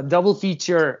to a double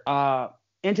feature,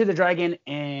 Into the Dragon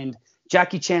and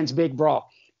Jackie Chan's Big Brawl.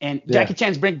 And yeah, Jackie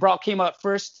Chan's Big Brawl came out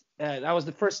first. That was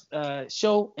the first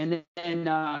show, and then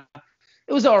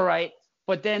it was all right.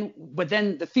 But then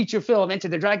the feature film Enter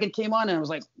the Dragon came on, and I was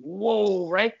like, whoa,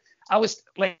 right? I was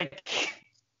like,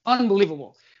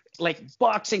 unbelievable, like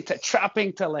boxing to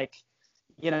trapping to like,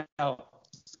 you know,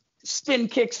 spin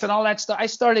kicks and all that stuff. I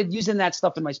started using that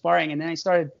stuff in my sparring, and then I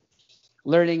started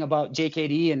learning about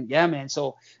JKD, and yeah, man.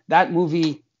 So that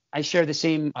movie, I share the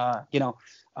same,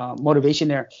 motivation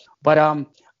there. But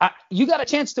you got a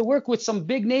chance to work with some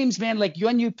big names, man, like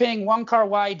Yuen Yu Ping, Wong Kar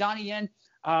Wai, Donnie Yen,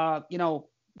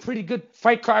 pretty good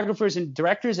fight choreographers and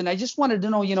directors. And I just wanted to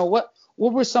know,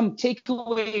 what were some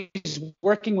takeaways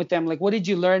working with them? Like, what did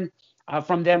you learn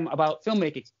from them about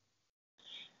filmmaking?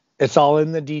 it's all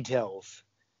in the details.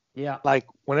 Yeah. Like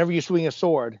whenever you swing a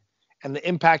sword, and the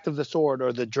impact of the sword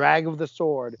or the drag of the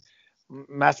sword,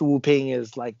 Master Wu Ping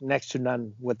is like next to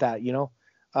none with that.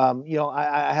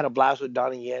 I had a blast with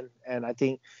Donnie Yen, and I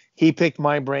think he picked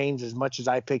my brains as much as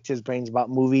I picked his brains about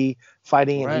movie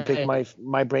fighting, and he picked Right.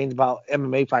 my brains about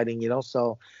MMA fighting.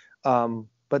 So,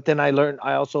 but then I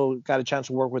also got a chance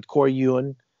to work with Corey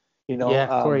Ewan.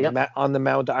 Yeah, Corey. Yep. On the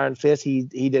man with the iron fist, he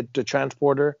did the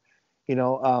transporter. You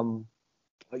know,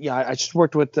 yeah, I just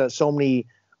worked with so many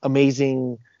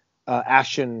amazing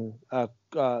action,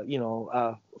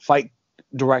 fight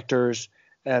directors,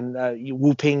 and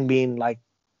Wu Ping being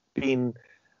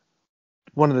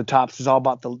one of the tops is all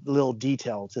about the little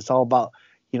details. It's all about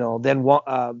being on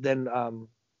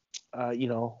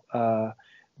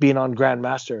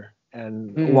Grandmaster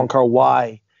and Wong Mm, Kar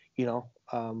Wai. You know,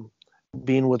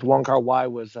 being with Wong Kar Wai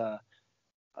was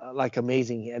like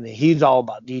amazing, and he's all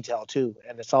about detail too,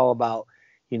 and it's all about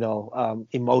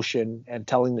emotion and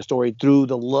telling the story through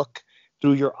the look,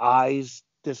 through your eyes.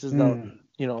 This is mm,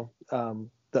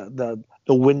 the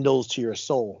windows to your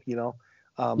soul, yeah.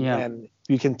 and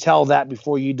you can tell that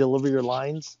before you deliver your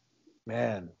lines.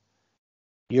 Man,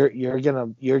 you're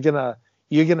gonna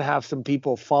have some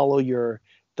people follow the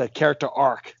character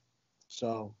arc.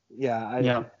 So yeah,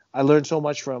 Yeah. I learned so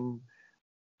much from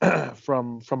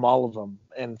from all of them,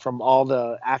 and from all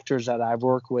the actors that I've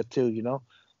worked with too.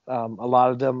 A lot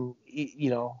of them,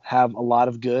 have a lot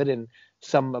of good and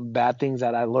some bad things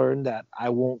that I learned that I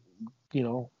won't,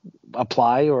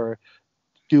 apply or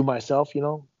do myself.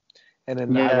 And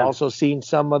then I've Yeah. also seen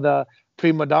some of the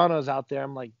prima donnas out there.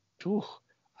 I'm like, Phew,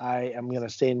 I am gonna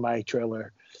stay in my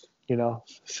trailer. Yeah.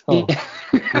 So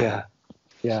yeah,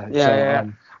 yeah. Yeah, So yeah.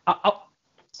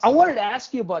 I wanted to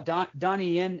ask you about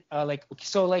Donnie Yen. Like,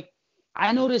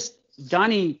 I noticed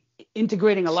Donnie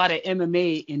integrating a lot of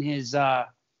MMA in his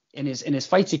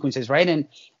fight sequences, right? And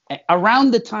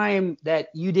around the time that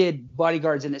you did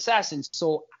Bodyguards and Assassins,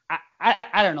 so I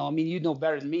don't know. I mean, you know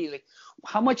better than me. Like,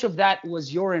 how much of that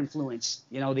was your influence?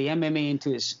 The MMA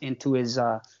into his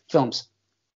films.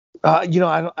 I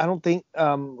don't think.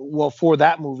 Well, for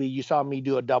that movie, you saw me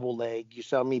do a double leg. You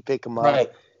saw me pick him up. Right.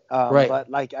 Right. But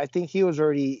like, I think he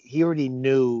already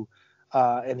knew,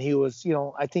 and he was,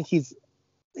 I think he's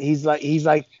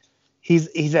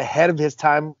ahead of his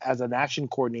time as an action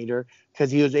coordinator because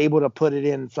he was able to put it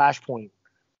in Flashpoint.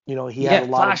 He had Yeah.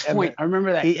 a lot of Flashpoint. I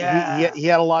remember that. Yeah. he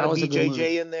had a lot That of was a good movie.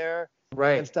 BJJ in there and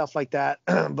Right. stuff like that.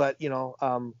 But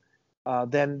then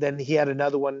he had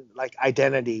another one like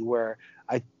Identity where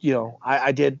I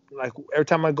did like every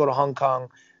time I go to Hong Kong,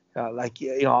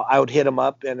 I would hit him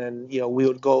up, and then we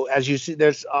would go, as you see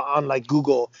there's on like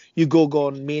Google, you go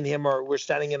and me and him, or we're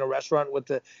standing in a restaurant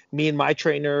with me and my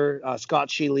trainer Scott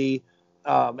Sheely,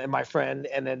 and my friend,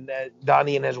 and then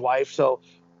Donnie and his wife. So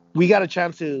we got a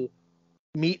chance to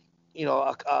meet,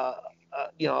 a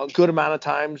good amount of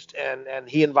times, and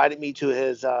he invited me to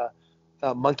his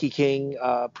Monkey King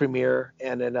premiere,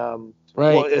 and then well,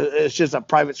 Right. it's just a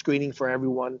private screening for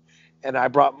everyone, and I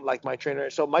brought like my trainer.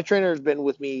 So my trainer has been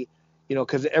with me,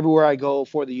 because everywhere I go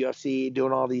for the UFC,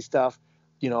 doing all these stuff,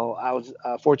 I was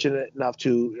fortunate enough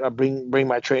to bring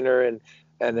my trainer, and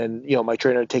then my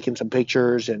trainer taking some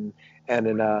pictures, and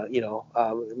then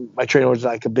my trainer was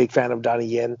like a big fan of Donnie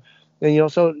Yen, and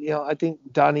so I think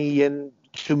Donnie Yen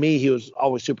to me, he was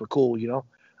always super cool,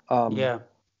 Um, Yeah.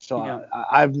 so Yeah.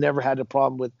 I've never had a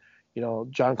problem with,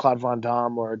 Jean-Claude Van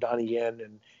Damme or Donnie Yen.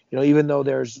 And, even though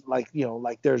there's like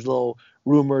there's little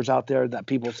rumors out there that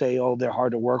people say, oh, they're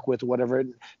hard to work with or whatever.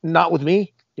 Not with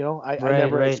me. I Right.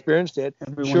 never Right. experienced it.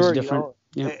 Everyone's Sure, different.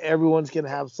 Yeah. everyone's going to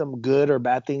have some good or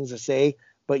bad things to say,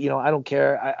 but, I don't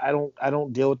care. I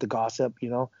don't deal with the gossip.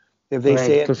 If they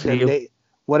say Right. it, Good for then you.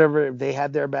 whatever, if they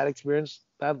had their bad experience,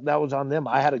 that was on them.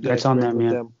 I had a good That's on experience them.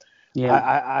 with Yeah. them. I, Yeah.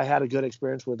 I, I had a good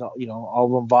experience with all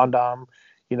of them. Von Dom,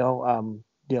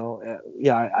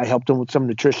 yeah, I helped them with some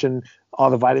nutrition, all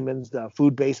the vitamins, the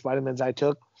food-based vitamins I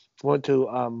took. Went to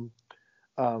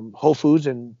Whole Foods,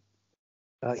 and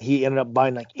he ended up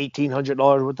buying like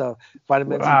 $1,800 worth of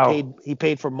vitamins. He Wow.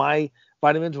 paid for my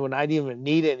vitamins when I didn't even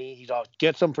need any. He's all,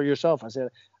 get some for yourself. I said,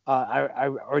 I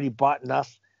already bought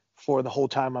enough for the whole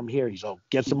time I'm here. He's all,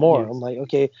 get some more. Yeah. I'm like,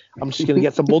 okay, I'm just gonna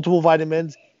get some multiple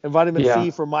vitamins and vitamin Yeah.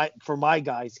 C for my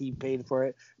guys. He paid for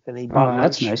it, and he bought Oh,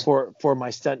 that's lunch nice. for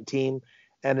my stunt team.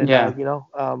 And then Yeah.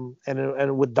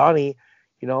 and with Donnie,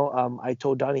 I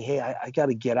told Donnie, hey, I got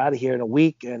to get out of here in a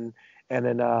week. And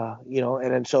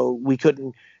then so we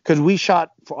couldn't, because we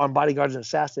shot on Bodyguards and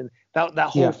Assassin. That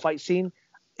whole Yeah. fight scene,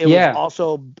 it was Yeah.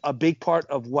 also a big part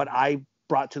of what I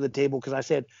brought to the table, because I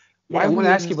said, Yeah. why I are want we to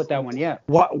ask you in about that one. Yeah.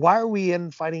 why are we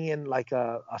in fighting in like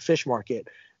a fish market?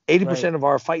 80% Right. of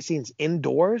our fight scenes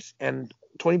indoors, and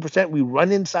 20% we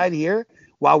run inside here,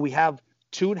 while we have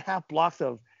 2.5 blocks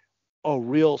of a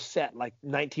real set like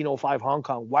 1905 Hong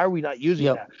Kong. Why are we not using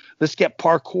Yep. that? Let's get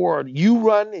parkour. You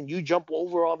run and you jump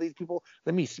over all these people.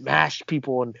 Let me smash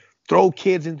people and throw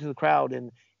kids into the crowd.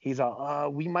 And he's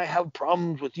we might have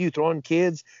problems with you throwing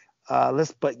kids.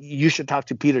 But you should talk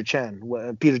to Peter Chen.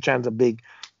 Peter Chen's a big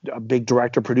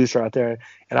director producer out there.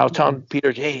 And I was telling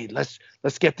Peter, hey, let's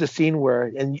get this scene where,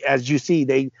 and as you see,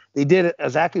 they did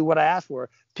exactly what I asked for.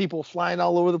 People flying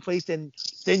all over the place, and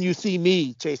then you see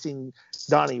me chasing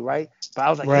Donnie, right? But I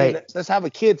was like, hey, Right. let's have a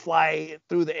kid fly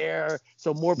through the air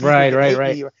so more people Right. can Right. hate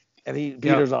Right. me. And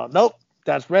Peter's Yep. all, nope,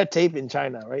 that's red tape in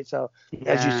China, right? So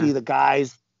as you Yeah. see the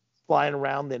guys flying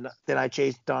around, then I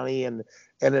chased Donnie, and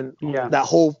then Yeah. that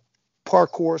whole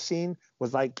parkour scene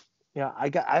was like,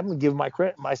 I'm gonna give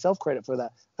myself credit for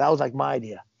that. That was like my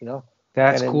idea. That's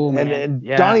And then cool, and man. and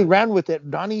Yeah. Donnie ran with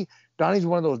it. Donnie's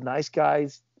one of those nice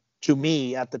guys to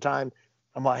me at the time.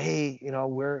 I'm like, hey,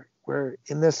 we're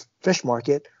in this fish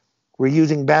market. We're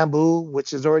using bamboo,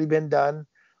 which has already been done.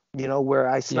 Where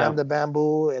I slam Yeah. the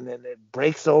bamboo and then it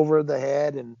breaks over the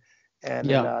head, and then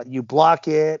Yeah. you block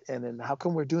it. And then how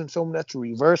come we're doing so much to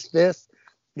reverse this?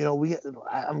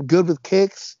 I'm good with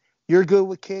kicks. You're good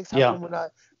with kicks. How Yeah. come we're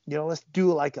not? Let's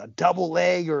do like a double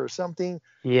leg or something.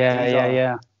 And Yeah. he's Yeah.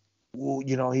 Yeah. well,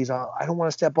 I don't want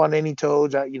to step on any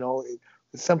toes.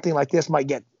 Something like this might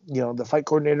get, the fight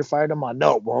coordinator fired. I'm on,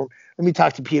 no, it won't. Let me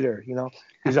talk to Peter.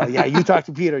 He's like, yeah, you talk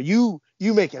to Peter. You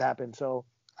make it happen. So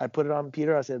I put it on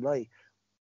Peter. I said, like,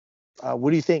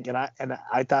 what do you think? And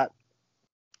I thought,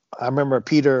 I remember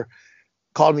Peter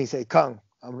called me and said, Kung,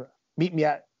 meet me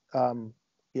at,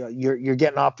 you're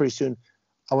getting off pretty soon.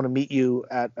 I want to meet you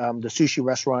at the sushi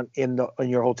restaurant in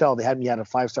your hotel. They had me at a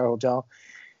 5-star hotel.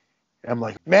 And I'm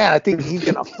like, man, I think he's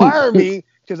gonna fire me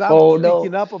because I'm Oh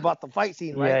speaking no. up about the fight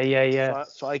scene, Yeah. right? Yeah.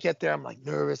 So Yeah. I get there, I'm like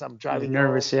nervous. I'm You're driving home.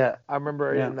 nervous. Yeah. I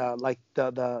remember Yeah. in like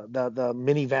the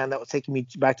minivan that was taking me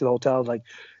back to the hotel. I was like,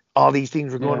 all these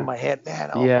things were going in Yeah. my head.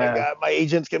 Man, oh my Yeah. god, my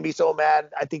agent's gonna be so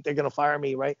mad. I think they're gonna fire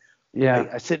me, right? Yeah.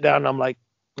 I sit down and I'm like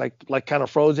kind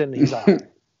of frozen. He's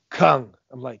Kung.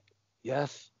 I'm like,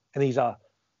 yes. And he's I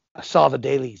saw the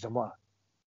dailies. I'm like,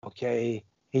 okay.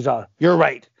 He's you're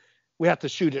right. We have to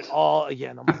shoot it all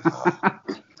again. I'm like,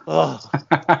 oh.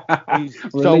 Relief.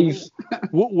 So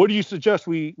what do you suggest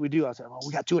we do? I said, well,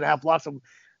 we got 2.5 blocks of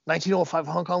 1905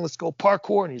 Hong Kong. Let's go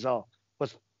parkour. And he's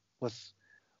what's what's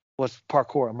what's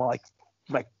parkour? I'm like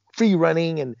free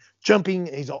running and jumping.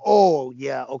 And he's oh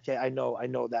yeah, okay, I know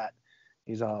that.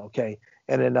 He's okay.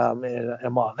 And then and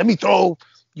I'm let me throw,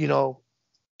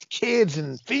 kids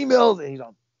and females. And he's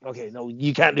okay, no,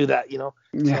 you can't do that.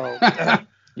 So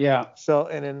Yeah. so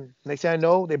and then next thing I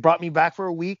know, they brought me back for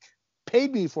a week,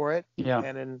 paid me for it, Yeah.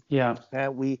 and then Yeah.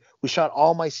 and we shot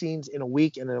all my scenes in a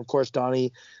week. And then of course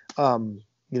Donnie, you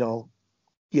know,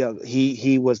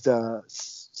 he was the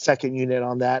second unit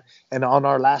on that. And on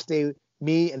our last day,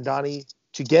 me and Donnie,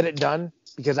 to get it done,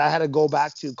 because I had to go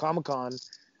back to Comic Con,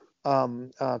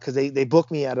 because they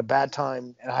booked me at a bad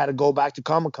time, and I had to go back to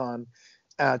Comic Con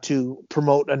to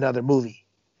promote another movie.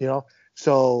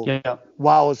 So Yeah.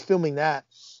 while I was filming that,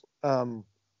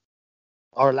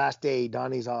 our last day,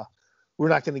 Donnie's we're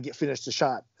not going to get finished the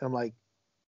shot. And I'm like,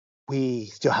 we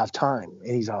still have time.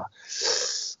 And he's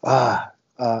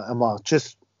I'm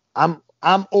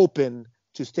open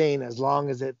to staying as long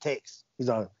as it takes. He's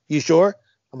like, you sure?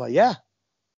 I'm like, yeah.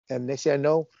 And next thing I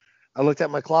know, I looked at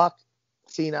my clock,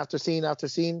 scene after scene after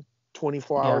scene.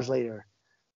 24 Yeah. hours later,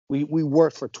 we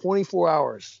worked for 24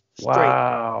 hours straight.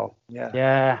 Wow. Yeah.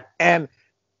 Yeah. And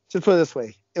to put it this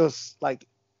way, it was like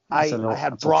I had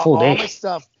That's a brought full all day. my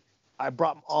stuff. I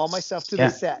brought all my stuff to the Yeah.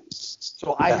 set,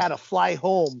 so I had to fly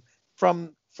home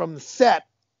from the set.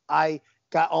 I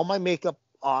got all my makeup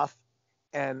off,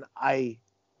 and I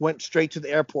went straight to the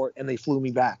airport, and they flew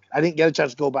me back. I didn't get a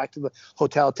chance to go back to the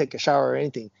hotel, take a shower or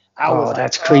anything. I was like,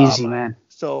 that's crazy, man.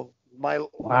 So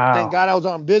Wow. thank God I was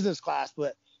on business class,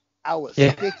 but I was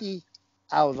sticky.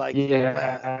 I was like,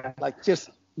 Yeah. like just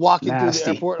walking through the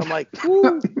airport. I'm like,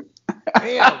 whoo,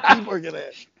 man, people are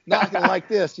not gonna like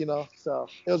this, you know. So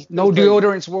it was no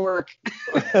deodorants work.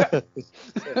 Yeah.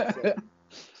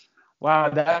 Wow,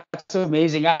 that's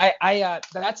amazing.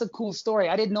 That's a cool story.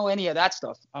 I didn't know any of that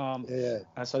stuff.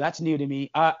 So that's new to me.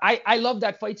 I love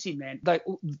that fight scene, man.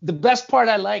 The best part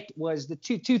I liked was the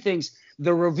two things: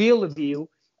 the reveal of you,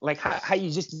 like how you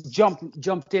just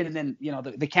jumped in, and then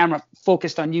the camera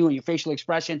focused on you and your facial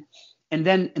expression, and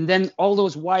then all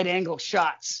those wide angle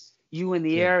shots, you in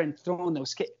the air and throwing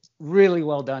those really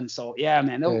well done. So yeah,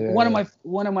 man, one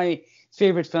of my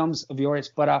favorite films of yours.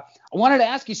 But I wanted to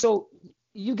ask you, so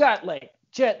you got like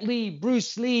Jet Li,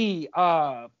 Bruce Lee,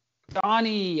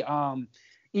 Donnie,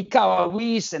 Ikawa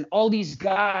Reese, and all these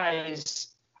guys.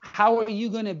 How are you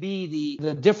going to be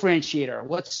the differentiator?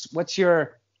 What's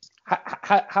your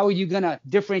how are you going to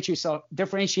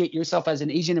differentiate yourself as an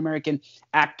Asian American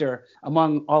actor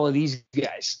among all of these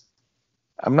guys?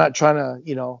 I'm not trying to,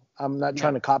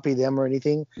 trying to copy them or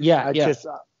anything.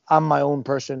 I'm my own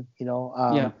person,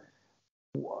 I'm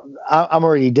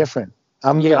already different.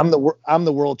 I'm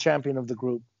the world champion of the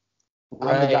group.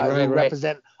 I'm the guy who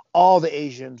represent all the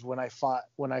Asians when I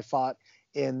fought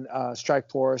in Strike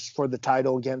Force for the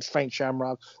title against Frank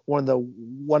Shamrock, one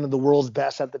of the world's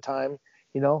best at the time.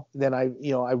 Then I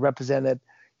represented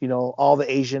all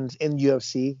the Asians in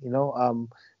UFC.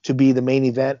 To be the main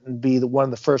event and be one of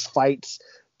the first fights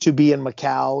to be in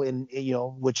Macau,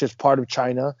 which is part of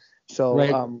China. So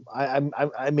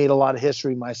I made a lot of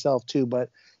history myself too, but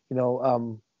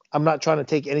I'm not trying to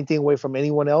take anything away from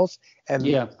anyone else,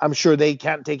 and I'm sure they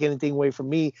can't take anything away from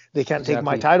me. They can't take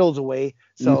my titles away.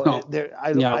 So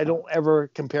I don't ever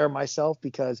compare myself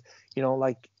because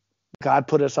like God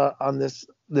put us on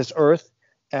this earth,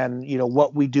 and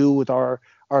what we do with our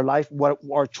life, what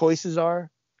our choices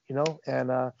are,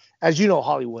 and as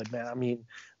Hollywood, man. I mean,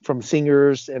 from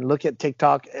singers, and look at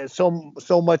TikTok, so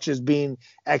much is being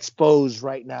exposed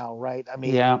right now, right? I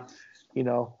mean,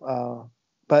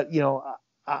 but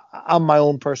I'm my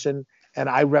own person, and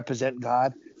I represent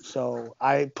God, so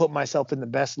I put myself in the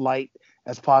best light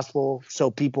as possible, so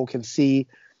people can see,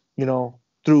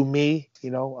 through me,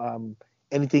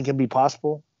 anything can be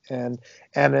possible, and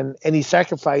in any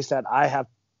sacrifice that I have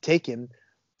taken,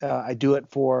 I do it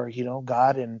for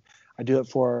God, and I do it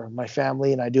for my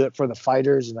family, and I do it for the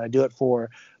fighters, and I do it for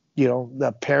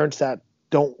the parents that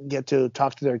don't get to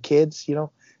talk to their kids,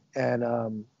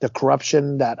 and the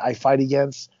corruption that I fight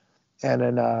against, and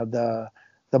then the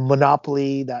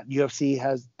monopoly that UFC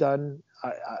has done.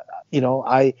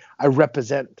 I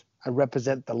represent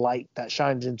the light that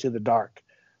shines into the dark.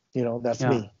 That's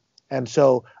me. And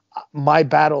so my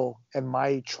battle and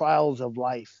my trials of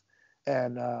life,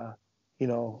 and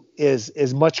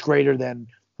is much greater than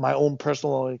my own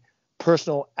personal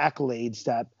accolades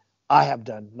that I have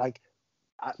done. Like,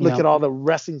 look at all the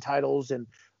wrestling titles and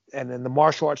then the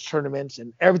martial arts tournaments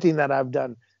and everything that I've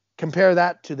done. Compare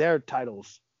that to their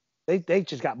titles. They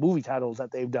just got movie titles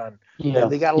that they've done.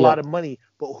 They got a lot of money,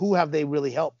 but who have they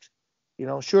really helped?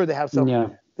 Sure, they have some.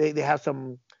 They have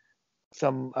some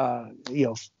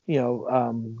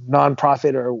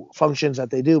nonprofit or functions that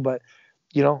they do, but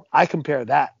I compare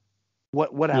that.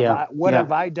 What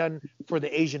have I done for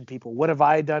the Asian people? What have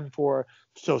I done for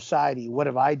society? What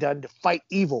have I done to fight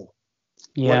evil?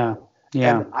 And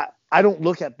I don't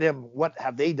look at them. What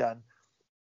have they done?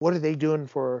 What are they doing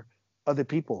for other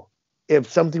people? If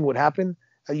something would happen,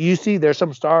 you see, there's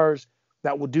some stars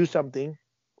that will do something.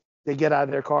 They get out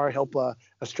of their car, help a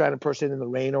stranded person in the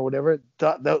rain or whatever.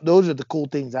 Those are the cool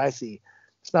things I see.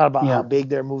 It's not about how big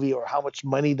their movie or how much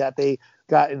money that they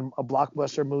got in a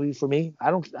blockbuster movie. For me, I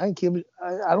don't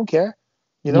care,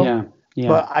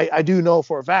 But I do know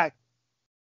for a fact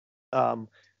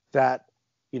that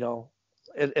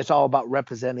it's all about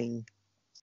representing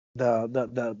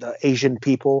the Asian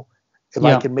people. If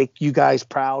I can make you guys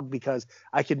proud, because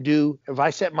if I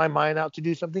set my mind out to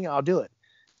do something, I'll do it.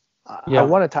 I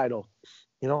want a title.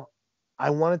 You know, I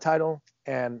won a title,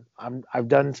 and I've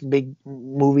done some big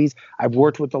movies. I've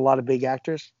worked with a lot of big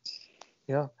actors.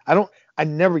 You know, I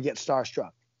never get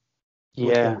starstruck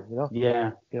with Yeah. them. You know,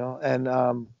 Yeah. and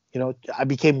I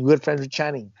became good friends with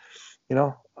Channing. You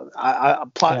know, I Yeah.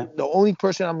 plot. The only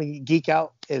person I'm gonna geek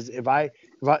out is if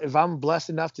I'm blessed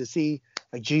enough to see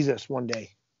like Jesus one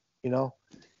day. You know,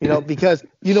 because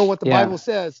you know what the Yeah. Bible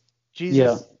says. Yeah.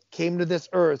 Jesus came to this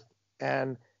earth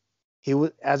and he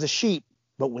was as a sheep,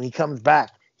 but when he comes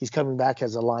back, he's coming back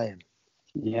as a lion.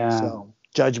 Yeah. So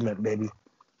judgment, baby.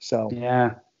 So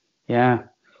Yeah. Yeah.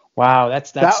 Wow.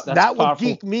 That's that would powerful.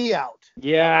 geek me out. That would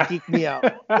Yeah. geek me out.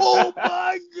 Oh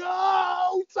my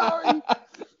God! Sorry.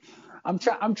 I'm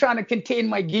trying to contain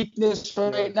my geekness Yeah,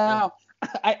 right yeah, now.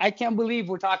 I can't believe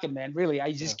we're talking, man. Really, I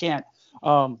yeah. just can't.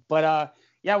 But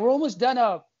yeah, we're almost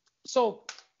done. So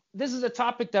this is a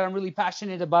topic that I'm really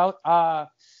passionate about.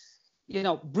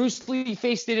 Bruce Lee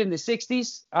faced it in the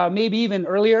 60s, maybe even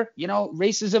earlier.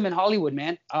 Racism in Hollywood,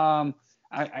 man.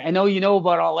 I know you know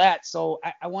about all that, so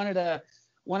I wanted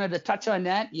to touch on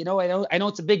that. I know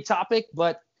it's a big topic,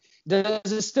 but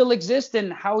does it still exist,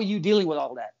 and how are you dealing with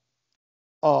all that?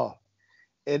 Oh,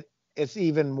 it's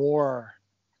even more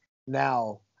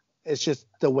now. It's just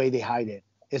the way they hide it.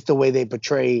 It's the way they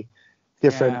portray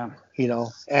different, Yeah.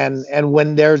 and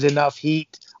when there's enough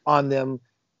heat on them,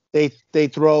 they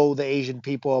throw the Asian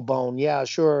people a bone. Yeah,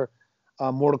 sure.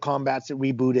 Mortal Kombat's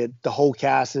rebooted. The whole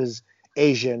cast is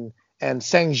Asian, and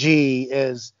Shang-Chi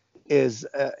is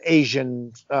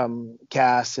Asian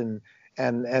cast, and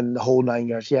the whole 9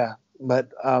 yards. Yeah,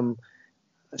 but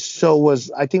so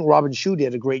was I think Robin Shou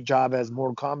did a great job as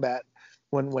Mortal Kombat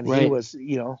when he Right. was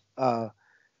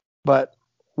but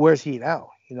where's he now?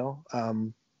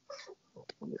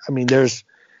 I mean, there's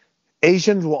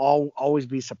Asians will always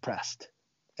be suppressed,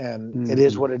 and it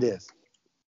is Mhm. what it is.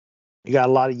 You got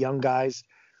a lot of young guys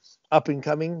up and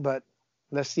coming, but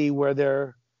let's see where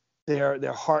their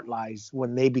heart lies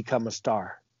when they become a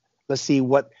star. Let's see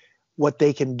what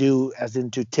they can do as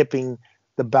into tipping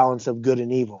the balance of good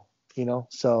and evil.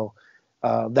 So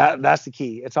that's the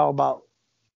key. It's all about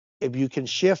if you can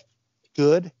shift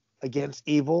good against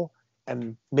evil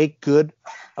and make good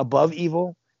above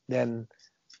evil, then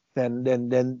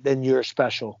then you're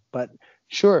special. But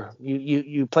sure,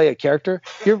 you play a character.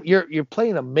 You're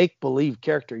playing a make believe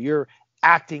character. You're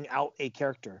acting out a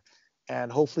character,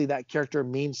 and hopefully that character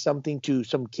means something to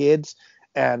some kids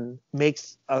and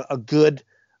makes a good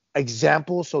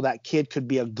example, so that kid could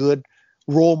be a good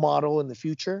role model in the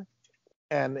future.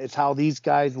 And it's how these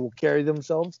guys will carry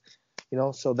themselves.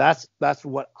 So that's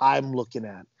what I'm looking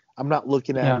at. I'm not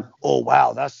looking at, Yeah. oh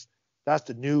wow, that's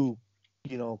the new,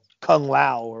 Kung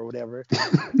Lao or whatever.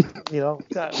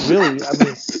 Really, I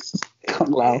mean,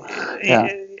 Kung Lao. Yeah.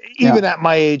 Yeah. even at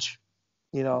my age,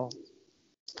 you know,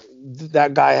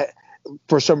 that guy,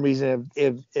 for some reason,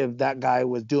 if that guy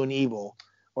was doing evil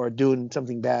or doing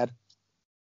something bad,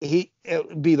 it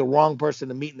would be the wrong person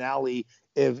to meet in the alley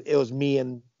if it was me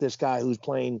and this guy who's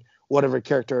playing whatever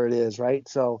character it is, right?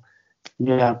 So,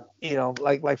 Yeah.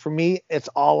 like for me, it's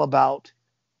all about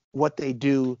what they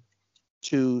do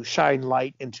to shine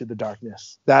light into the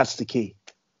darkness. That's the key.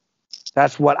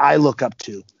 That's what I look up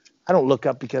to. I don't look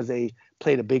up because they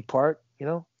played a big part, you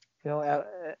know, uh,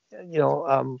 you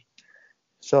know.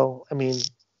 So I mean,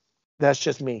 that's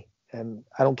just me, and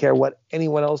I don't care what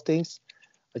anyone else thinks.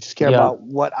 I just care Yeah. about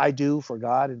what I do for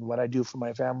God and what I do for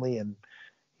my family, and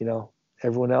you know,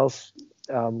 everyone else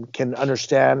can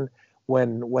understand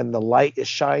when the light is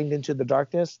shined into the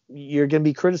darkness, you're going to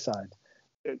be criticized,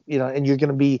 and you're going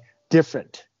to be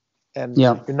different, and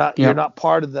Yeah. you're Yeah. not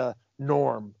part of the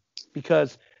norm,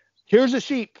 because here's a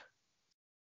sheep.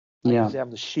 I can Yeah. say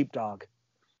I'm the sheepdog.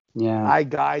 Yeah. I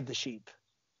guide the sheep.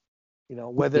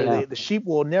 Whether Yeah. the sheep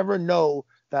will never know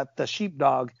that the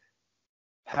sheepdog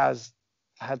has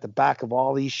had the back of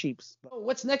all these sheep.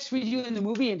 What's next for you in the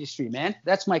movie industry, man?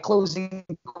 That's my closing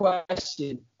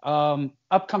question.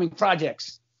 Upcoming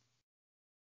projects.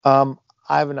 Um,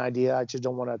 I have an idea. I just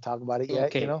don't want to talk about it yet.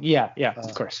 Okay. Yeah. Yeah.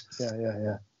 Of Uh, course.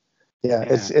 yeah. Yeah.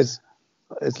 It's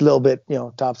a little bit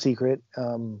top secret.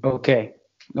 Okay.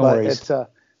 No But worries. it's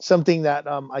something that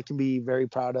I can be very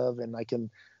proud of, and I can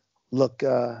look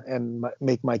and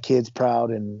make my kids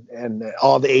proud, and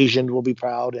all the Asians will be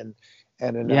proud, and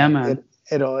Yeah, man.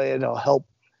 it'll help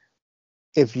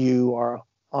if you are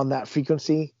on that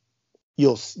frequency.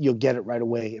 You'll get it right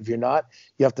away. If you're not,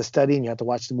 you have to study and you have to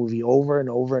watch the movie over and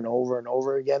over and over and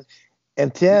over again,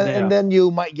 and Yeah. then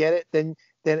you might get it. Then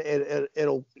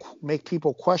it'll make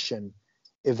people question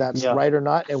if that's Yeah. right or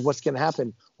not, and what's going to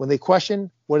happen when they question.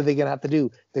 What are they going to have to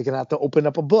do? They're going to have to open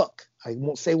up a book. I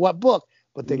won't say what book,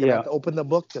 but they're gonna have to open the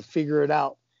book to figure it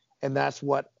out, and that's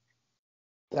the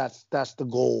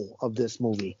goal of this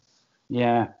movie.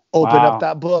 Yeah. Open up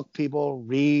that book, people.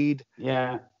 Read.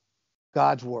 Yeah.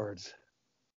 God's words.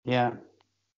 Yeah.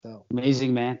 So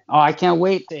amazing, man. Oh, I can't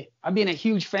wait. I've been a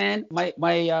huge fan. My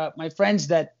friends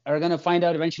that are gonna find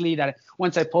out eventually that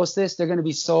once I post this, they're gonna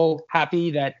be so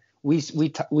happy that we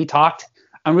talked.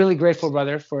 I'm really grateful,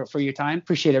 brother, for your time.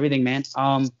 Appreciate everything, man.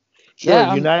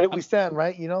 Sure. United we stand,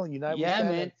 right? United we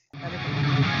stand.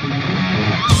 Man.